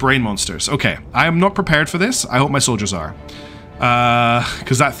deal with brain monsters. Okay, I am not prepared for this. I hope my soldiers are.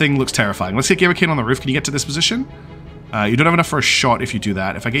 Because that thing looks terrifying. Let's get Game of Cane on the roof. Can you get to this position? You don't have enough for a shot if you do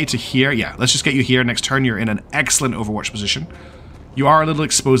that. If I get you to here, yeah, let's just get you here. Next turn, you're in an excellent Overwatch position. You are a little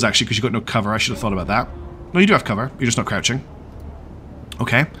exposed, actually, because you've got no cover. I should have thought about that. No, you do have cover. You're just not crouching.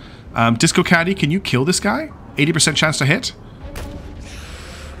 Okay. Disco Caddy, can you kill this guy? 80% chance to hit.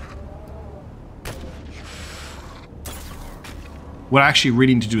 What I actually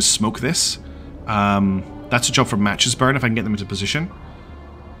really need to do is smoke this. That's a job for Matches Burn if I can get them into position.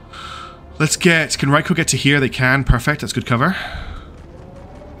 Let's get... Can Raiko get to here? They can. Perfect. That's good cover.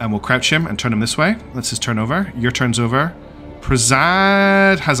 And we'll crouch him and turn him this way. That's his turn over. Your turn's over.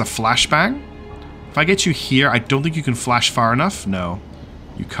 Prasad has a flashbang. If I get you here, I don't think you can flash far enough. No.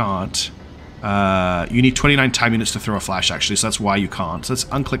 You can't. You need 29 time units to throw a flash, actually, so that's why you can't. So let's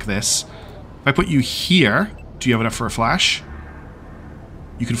unclick this. If I put you here, do you have enough for a flash?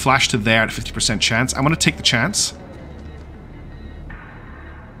 You can flash to there at a 50% chance. I'm going to take the chance.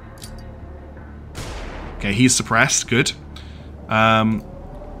 Okay, he's suppressed. Good.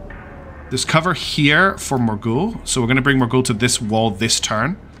 There's cover here for Morgul, so we're going to bring Morgul to this wall this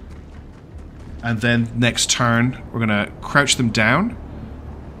turn. And then next turn, we're going to crouch them down.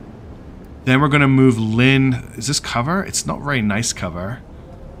 Then we're going to move Lin. Is this cover? It's not very nice cover.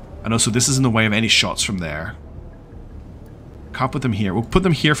 And also this is in the way of any shots from there. Can't put them here. We'll put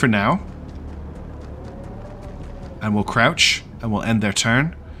them here for now. And we'll crouch. And we'll end their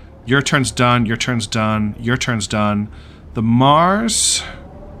turn. Your turn's done. Your turn's done. Your turn's done. The Mars...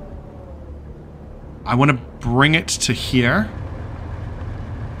 I want to bring it to here.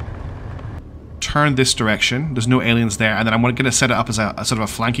 Turn this direction. There's no aliens there. And then I'm going to set it up as a sort of a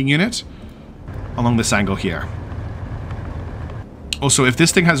flanking unit. Along this angle here. Also, if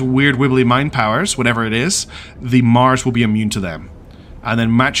this thing has weird wibbly mind powers, whatever it is, the Mars will be immune to them. And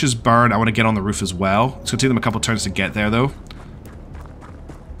then Matches Burn, I want to get on the roof as well. It's going to take them a couple turns to get there, though.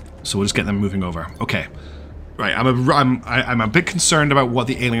 So we'll just get them moving over. Okay. Right, I'm a bit concerned about what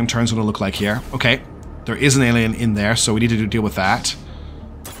the alien turn's going to look like here. Okay. There is an alien in there, so we need to deal with that.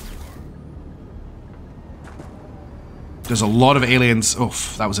 There's a lot of aliens. Oh,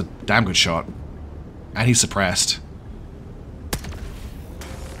 that was a damn good shot. And he's suppressed.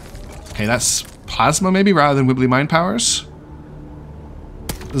 Okay, that's plasma maybe rather than wibbly mind powers.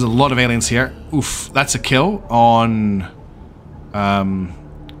 There's a lot of aliens here. Oof, that's a kill on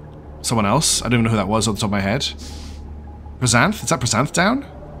someone else. I don't even know who that was on the top of my head. Prasanth? Is that Prasanth down?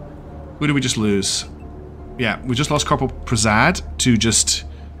 Who did we just lose? Yeah, we just lost Corporal Prasad to just...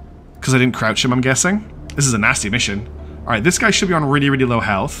 Because I didn't crouch him, I'm guessing. This is a nasty mission. Alright, this guy should be on really, really low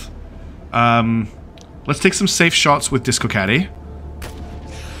health. Let's take some safe shots with Disco Caddy.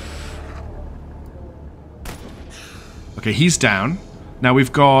 Okay, he's down. Now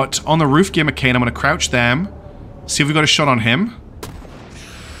we've got on the roof Game of Cane. I'm going to crouch them. See if we've got a shot on him.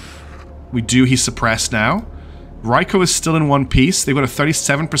 We do. He's suppressed now. Raiko is still in one piece. They've got a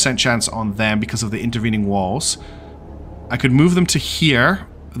 37% chance on them because of the intervening walls. I could move them to here.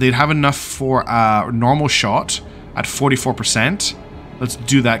 They'd have enough for a normal shot at 44%. Let's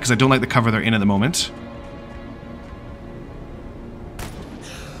do that because I don't like the cover they're in at the moment.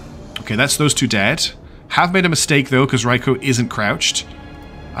 Okay, that's those two dead. Have made a mistake though because Raiko isn't crouched.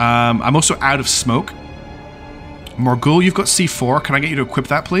 I'm also out of smoke. Morgul, you've got C4. Can I get you to equip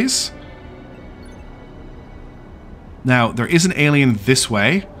that, please? Now, there is an alien this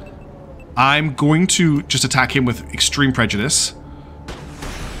way. I'm going to just attack him with extreme prejudice.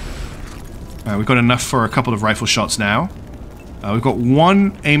 We've got enough for a couple of rifle shots now. We've got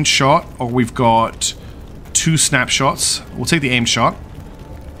one aimed shot, or we've got two snapshots. We'll take the aimed shot.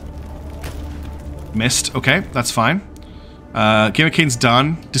 Missed. Okay, that's fine. Game of Cane's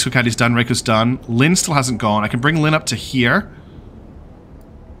done. Disco Caddy's done. Reiko's done. Lin still hasn't gone. I can bring Lin up to here.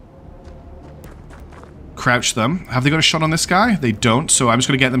 Crouch them. Have they got a shot on this guy? They don't, so I'm just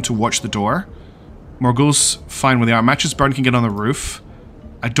going to get them to watch the door. Morgul's fine where they are. Matches Burn can get on the roof.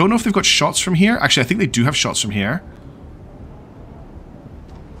 I don't know if they've got shots from here. Actually, I think they do have shots from here.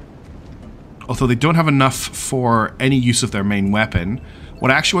 Although they don't have enough for any use of their main weapon.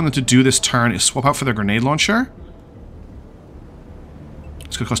 What I actually want them to do this turn is swap out for their grenade launcher.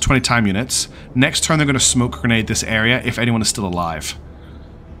 It's going to cost 20 time units. Next turn, they're going to smoke grenade this area if anyone is still alive.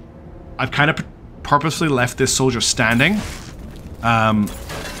 I've kind of purposely left this soldier standing.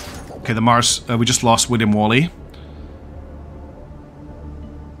 Okay, the Mars... we just lost William Wally.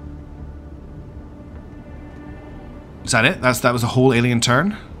 Is that it? That was the whole alien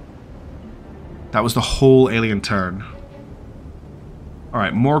turn? That was the whole alien turn.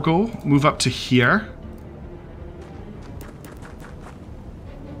 Alright, Morgul, move up to here.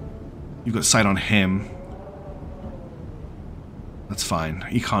 You've got sight on him. That's fine.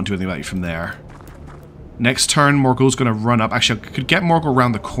 He can't do anything about you from there. Next turn, Morgul's going to run up. Actually, I could get Morgul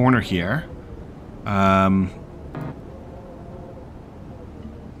around the corner here.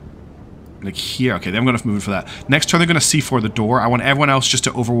 Like here. Okay, they haven't got enough movement for that. Next turn, they're going to C4 the door. I want everyone else just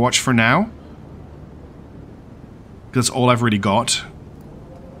to overwatch for now. Because that's all I've really got.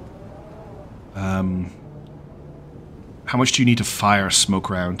 How much do you need to fire a smoke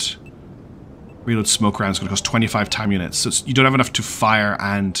round? Reload smoke round is going to cost 25 time units. So you don't have enough to fire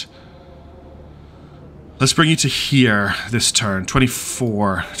and... Let's bring you to here this turn.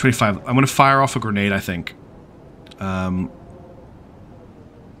 24, 25. I'm going to fire off a grenade, I think. So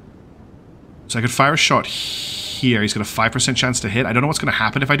I could fire a shot here. He's got a 5% chance to hit. I don't know what's going to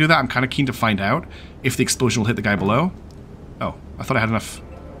happen if I do that. I'm kind of keen to find out if the explosion will hit the guy below. Oh, I thought I had enough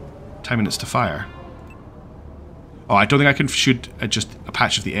time units to fire. Oh, I don't think I can shoot at just a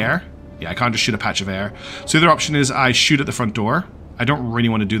patch of the air. Yeah, I can't just shoot a patch of air. So the other option is I shoot at the front door. I don't really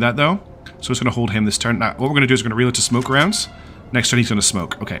want to do that, though. So I'm just going to hold him this turn. Now, what we're going to do is we're going to reload to smoke rounds. Next turn, he's going to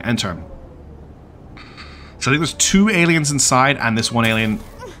smoke. Okay, end turn. So I think there's 2 aliens inside and this 1 alien.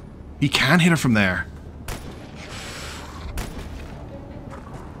 He can hit her from there.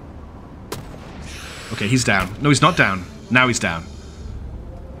 Okay, he's down. No, he's not down. Now he's down.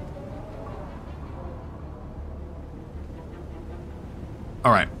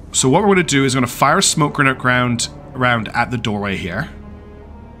 Alright, so what we're going to do is we're going to fire a smoke grenade round at the doorway here.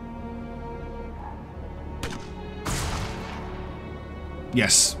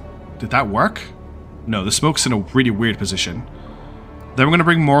 Yes. Did that work? No, the smoke's in a really weird position. Then we're going to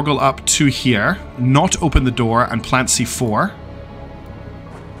bring Morgul up to here, not open the door, and plant C4.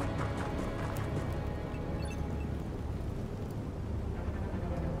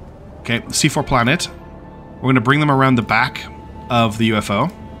 Okay, C4 planet. We're going to bring them around the back of the UFO.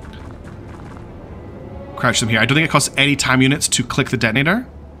 Crouch them here. I don't think it costs any time units to click the detonator.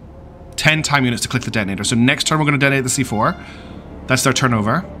 10 time units to click the detonator. So next turn we're going to detonate the C4. That's their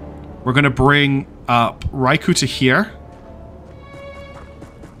turnover. We're going to bring up Raikou to here.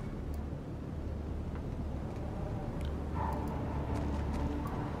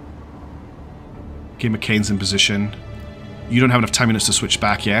 Okay, McCain's in position. You don't have enough time units to switch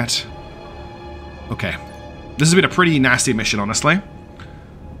back yet. Okay. This has been a pretty nasty mission, honestly.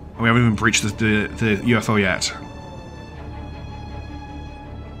 We haven't even breached the UFO yet.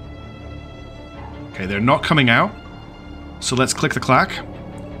 Okay, they're not coming out. So let's click the clack.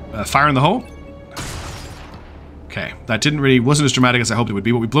 Fire in the hole. Okay, that wasn't as dramatic as I hoped it would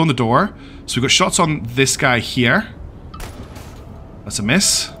be, but we've blown the door. So we've got shots on this guy here. That's a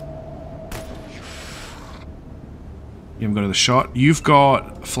miss. You haven't got another shot. You've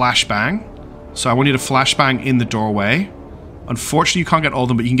got flashbang. So I want you to flashbang in the doorway. Unfortunately, you can't get all of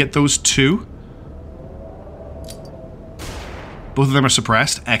them, but you can get those 2. Both of them are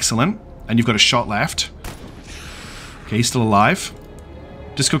suppressed. Excellent. And you've got a shot left. Okay, he's still alive.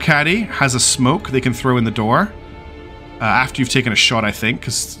 Disco Caddy has a smoke they can throw in the door. After you've taken a shot, I think.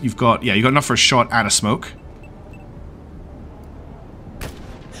 Because you've got enough for a shot and a smoke.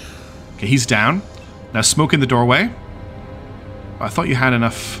 Okay, he's down. Now smoke in the doorway. I thought you had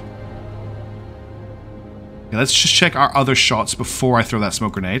enough. Okay, let's just check our other shots before I throw that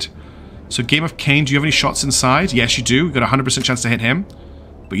smoke grenade. So Game of Cain, do you have any shots inside? Yes, you do. You've got a 100% chance to hit him.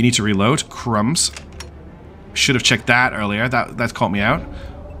 But you need to reload. Crumbs. Should have checked that earlier. That caught me out.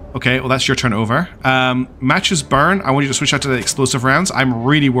 Okay, well that's your turn over. Matches burn. I want you to switch out to the explosive rounds. I'm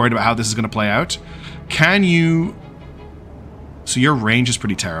really worried about how this is going to play out. Can you... So your range is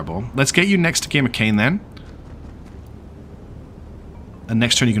pretty terrible. Let's get you next to Game of Cain then. And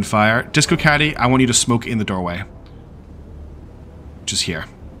next turn you can fire. Disco Caddy, I want you to smoke in the doorway. Which is here.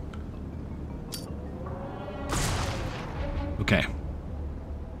 Okay.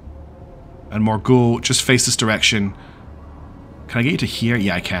 And Morgul, just face this direction. Can I get you to here?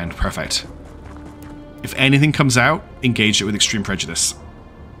 Yeah, I can. Perfect. If anything comes out, engage it with extreme prejudice.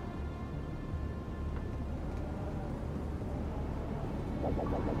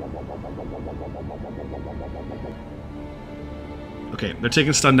 Okay, they're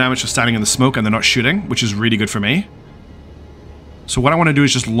taking stun damage for standing in the smoke and they're not shooting, which is really good for me. So what I want to do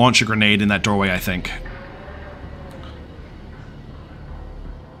is just launch a grenade in that doorway, I think.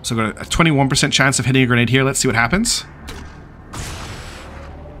 So I've got a 21% chance of hitting a grenade here. Let's see what happens.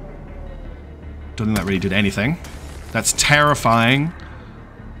 Don't think that really did anything. That's terrifying.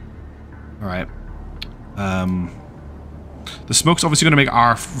 Alright. The smoke's obviously going to make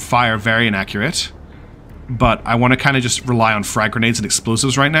our fire very inaccurate. But I want to kind of just rely on frag grenades and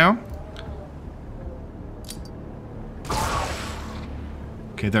explosives right now.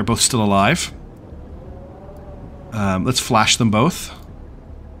 Okay, they're both still alive. Let's flash them both.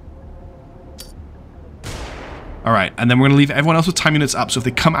 Alright, and then we're going to leave everyone else with time units up, so if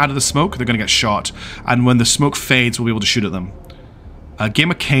they come out of the smoke, they're going to get shot. And when the smoke fades, we'll be able to shoot at them.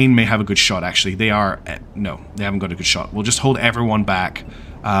 Game of Cain may have a good shot, actually. They are... no, they haven't got a good shot. We'll just hold everyone back.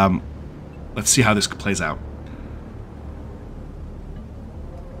 Let's see how this plays out.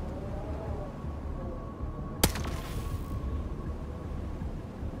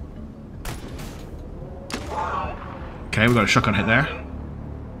 Okay, we got a shotgun hit there.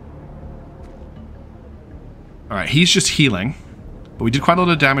 Alright, he's just healing. But we did quite a lot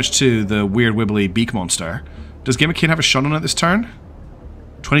of damage to the weird wibbly beak monster. Does Game of Cain have a shot on it this turn?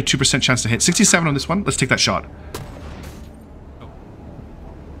 22% chance to hit. 67 on this one. Let's take that shot.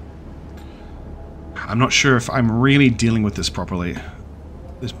 I'm not sure if I'm really dealing with this properly.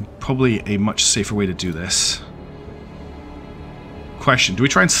 There's probably a much safer way to do this. Question, do we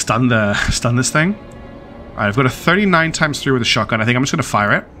try and stun this thing? Alright, I've got a 39 times through with a shotgun. I think I'm just going to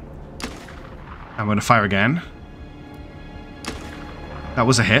fire it. I'm going to fire again. That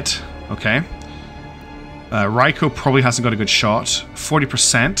was a hit. Okay. Raiko probably hasn't got a good shot.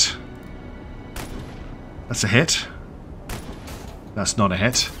 40%. That's a hit. That's not a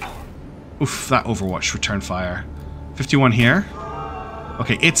hit. Oof, that Overwatch return fire. 51 here.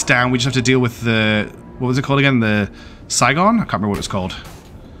 Okay, it's down. We just have to deal with the... what was it called again? The Saigon? I can't remember what it's called.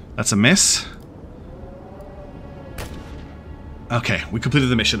 That's a miss. Okay, we completed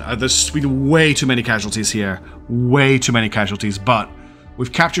the mission. There's been way too many casualties here. Way too many casualties, but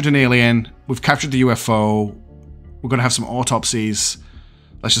we've captured an alien. We've captured the UFO. We're going to have some autopsies.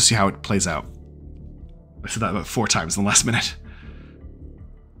 Let's just see how it plays out. I said that about 4 times in the last minute.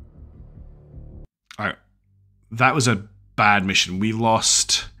 Alright. That was a bad mission. We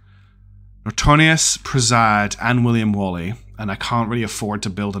lost Nortonius, Prasad, and William Wally, and I can't really afford to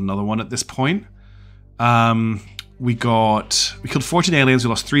build another one at this point. We killed 14 aliens, we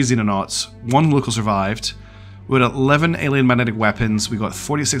lost 3 Xenonauts, 1 local survived. We had 11 alien magnetic weapons, we got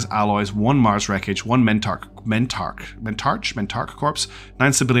 46 alloys, 1 Mars wreckage, 1 Mentarch corpse,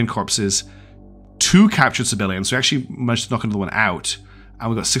 9 civilian corpses, 2 captured civilians, so we actually managed to knock another one out, and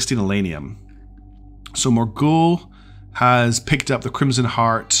we got 16 Elenium. So Morgul has picked up the Crimson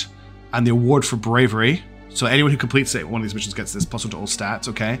Heart and the Award for Bravery. So anyone who completes it, one of these missions gets this, plus 1 to all stats,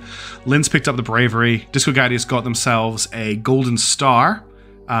 okay? Lynn's picked up the Bravery. Disco Guardians got themselves a Golden Star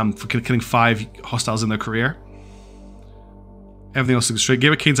for killing 5 hostiles in their career. Everything else looks straight.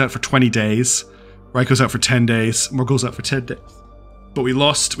 Game of Cain's out for 20 days. Raiko's out for 10 days. Morgul's out for 10 days. But we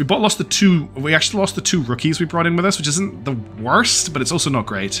actually lost the 2 rookies we brought in with us, which isn't the worst, but it's also not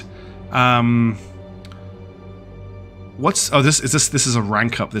great. This is a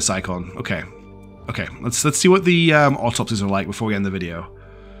rank up, this icon. Okay, let's see what the autopsies are like before we end the video.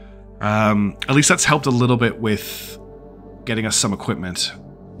 At least that's helped a little bit with getting us some equipment.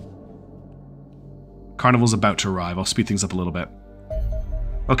 Carnival's about to arrive. I'll speed things up a little bit.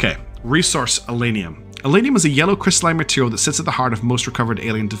 Okay, resource Elenium. Elenium is a yellow crystalline material that sits at the heart of most recovered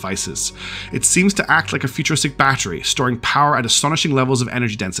alien devices. It seems to act like a futuristic battery, storing power at astonishing levels of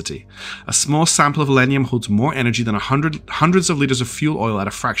energy density. A small sample of Elenium holds more energy than hundreds of liters of fuel oil at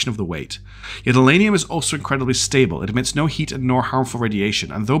a fraction of the weight. Yet Elenium is also incredibly stable. It emits no heat nor harmful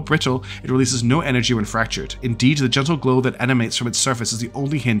radiation, and though brittle, it releases no energy when fractured. Indeed, the gentle glow that emanates from its surface is the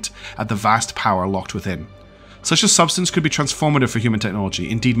only hint at the vast power locked within. Such a substance could be transformative for human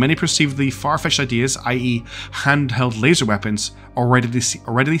technology. Indeed, many perceive the far-fetched ideas, i.e. handheld laser weapons,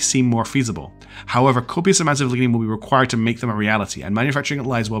 already seem more feasible. However, copious amounts of Elenium will be required to make them a reality, and manufacturing it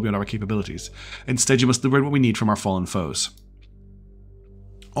lies well beyond our capabilities. Instead, you must liberate what we need from our fallen foes.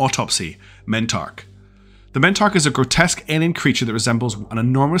 Autopsy. Mentarch. The Mentarch is a grotesque alien creature that resembles an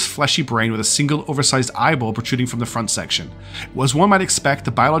enormous fleshy brain with a single oversized eyeball protruding from the front section. As one might expect,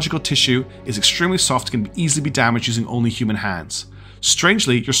 the biological tissue is extremely soft and can easily be damaged using only human hands.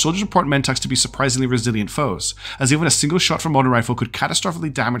 Strangely, your soldiers report Mentox to be surprisingly resilient foes, as even a single shot from a modern rifle could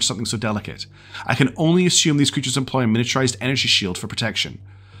catastrophically damage something so delicate. I can only assume these creatures employ a miniaturized energy shield for protection.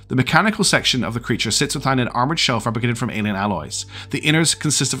 The mechanical section of the creature sits within an armored shell fabricated from alien alloys. The innards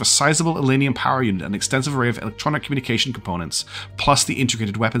consist of a sizable alien power unit and an extensive array of electronic communication components, plus the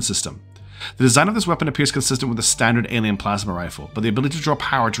integrated weapon system. The design of this weapon appears consistent with the standard alien plasma rifle, but the ability to draw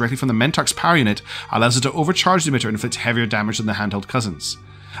power directly from the Mentox power unit allows it to overcharge the emitter and inflict heavier damage than the handheld cousins.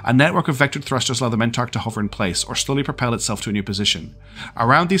 A network of vectored thrusters allow the Mentox to hover in place, or slowly propel itself to a new position.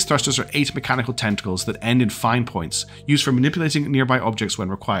 Around these thrusters are 8 mechanical tentacles that end in fine points, used for manipulating nearby objects when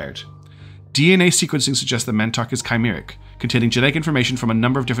required. DNA sequencing suggests the Mentox is chimeric, containing genetic information from a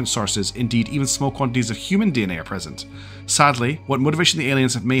number of different sources. Indeed, even small quantities of human DNA are present. Sadly, what motivation the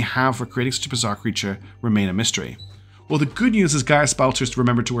aliens may have for creating such a bizarre creature remain a mystery. Well, the good news is Gaius Balters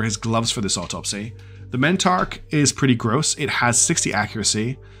remembered to wear his gloves for this autopsy. The Mentox is pretty gross. It has 60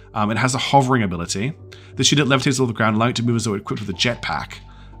 accuracy. It has a hovering ability. This unit levitates over the ground, allowing it to move as though equipped with a jetpack.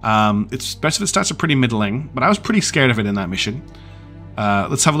 Its best of its stats are pretty middling, but I was pretty scared of it in that mission.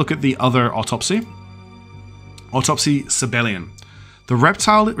 Let's have a look at the other autopsy. Autopsy Sibelian. The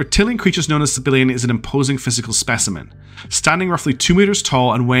reptilian creature known as Sibelian is an imposing physical specimen. Standing roughly 2 meters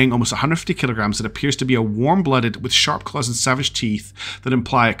tall and weighing almost 150 kilograms, it appears to be a warm-blooded with sharp claws and savage teeth that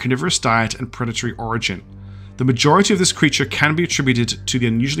imply a carnivorous diet and predatory origin. The majority of this creature can be attributed to the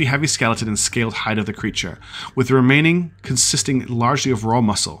unusually heavy skeleton and scaled hide of the creature, with the remaining consisting largely of raw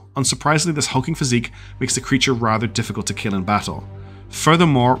muscle. Unsurprisingly, this hulking physique makes the creature rather difficult to kill in battle.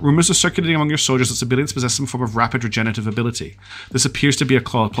 Furthermore, rumors are circulating among your soldiers that Sibelians possess some form of rapid regenerative ability. This appears to be a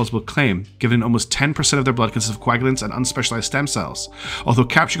plausible claim, given almost 10% of their blood consists of coagulants and unspecialized stem cells, although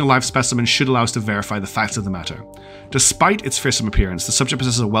capturing a live specimen should allow us to verify the facts of the matter. Despite its fearsome appearance, the subject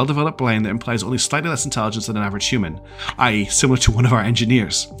possesses a well-developed brain that implies only slightly less intelligence than an average human, i.e. similar to one of our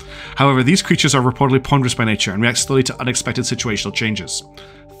engineers. However, these creatures are reportedly ponderous by nature and react slowly to unexpected situational changes.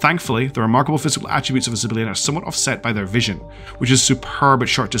 Thankfully, the remarkable physical attributes of a Sibelian are somewhat offset by their vision, which is superb at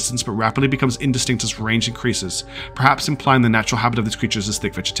short distance but rapidly becomes indistinct as range increases, perhaps implying the natural habit of these creatures is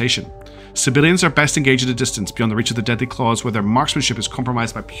thick vegetation. Sibelians are best engaged at a distance beyond the reach of their deadly claws, where their marksmanship is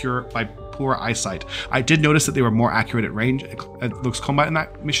compromised by poor eyesight. I did notice that they were more accurate at range at close combat in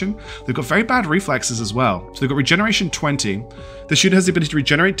that mission. They've got very bad reflexes as well. So they've got regeneration 20. This unit has the ability to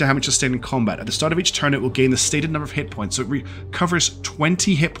regenerate damage sustained in combat. At the start of each turn, it will gain the stated number of hit points, so it recovers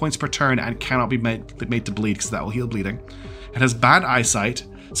 20 hit points per turn and cannot be made to bleed, because that will heal bleeding. It has bad eyesight.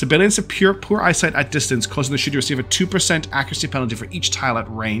 Sibelians have poor eyesight at distance, causing the shooter to receive a 2% accuracy penalty for each tile at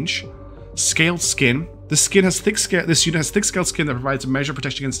range. Scaled skin. This unit has thick scaled skin that provides a measure of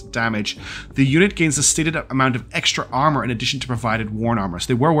protection against damage. The unit gains a stated amount of extra armor in addition to provided worn armor. So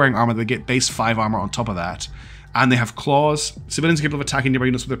they were wearing armor, they get base 5 armor on top of that. And they have claws. Civilians are capable of attacking nearby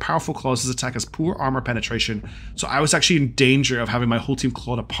units with their powerful claws. This attack has poor armor penetration. So I was actually in danger of having my whole team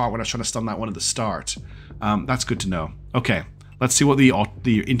clawed apart when I was trying to stun that one at the start. That's good to know. Okay, let's see what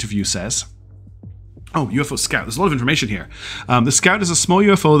the interview says. Oh, UFO Scout. There's a lot of information here. The Scout is a small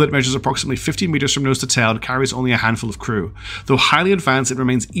UFO that measures approximately 15 meters from nose to tail and carries only a handful of crew. Though highly advanced, it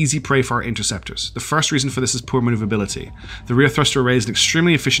remains easy prey for our interceptors. The first reason for this is poor maneuverability. The rear thruster array is an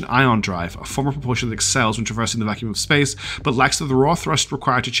extremely efficient ion drive, a form of propulsion that excels when traversing the vacuum of space, but lacks the raw thrust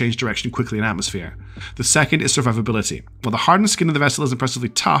required to change direction quickly in atmosphere. The second is survivability. While the hardened skin of the vessel is impressively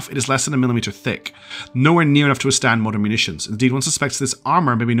tough, it is less than a millimeter thick, nowhere near enough to withstand modern munitions. Indeed, one suspects this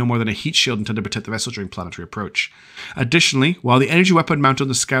armor may be no more than a heat shield intended to protect the vessel during planetary approach. Additionally, while the energy weapon mounted on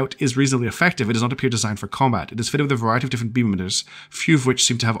the Scout is reasonably effective, it does not appear designed for combat. It is fitted with a variety of different beam emitters, few of which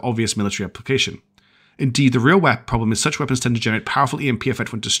seem to have obvious military application. Indeed, the real problem is such weapons tend to generate powerful EMP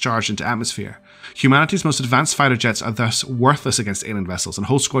effect when discharged into atmosphere. Humanity's most advanced fighter jets are thus worthless against alien vessels, and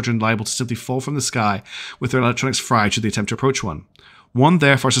whole squadrons liable to simply fall from the sky with their electronics fried should they attempt to approach one. One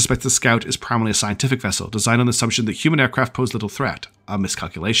therefore suspects the Scout is primarily a scientific vessel, designed on the assumption that human aircraft pose little threat, a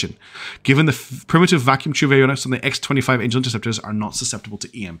miscalculation, given the primitive vacuum tube avionics on the X-25 Angel interceptors are not susceptible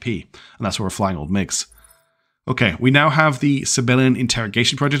to EMP, and that's why we're flying old MiGs. Okay, we now have the Sibelian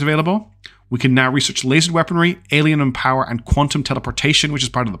Interrogation Project available. We can now research laser weaponry, alien power, and quantum teleportation, which is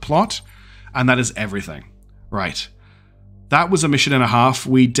part of the plot, and that is everything. Right. That was a mission and a half.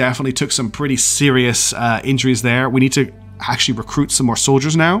 We definitely took some pretty serious injuries there. We need to actually recruit some more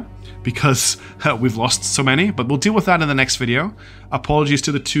soldiers now because we've lost so many, but we'll deal with that in the next video. Apologies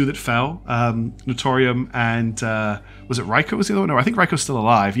to the two that fell, Notorium and was it Raiko was the other one? No, I think Raiko's still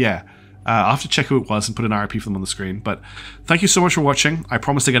alive, yeah. I'll have to check who it was and put an RIP for them on the screen, but thank you so much for watching. I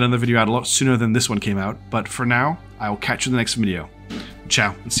promise to get another video out a lot sooner than this one came out, but for now, I will catch you in the next video.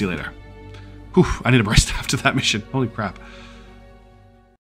 Ciao, and see you later. Whew, I need a rest after that mission, holy crap.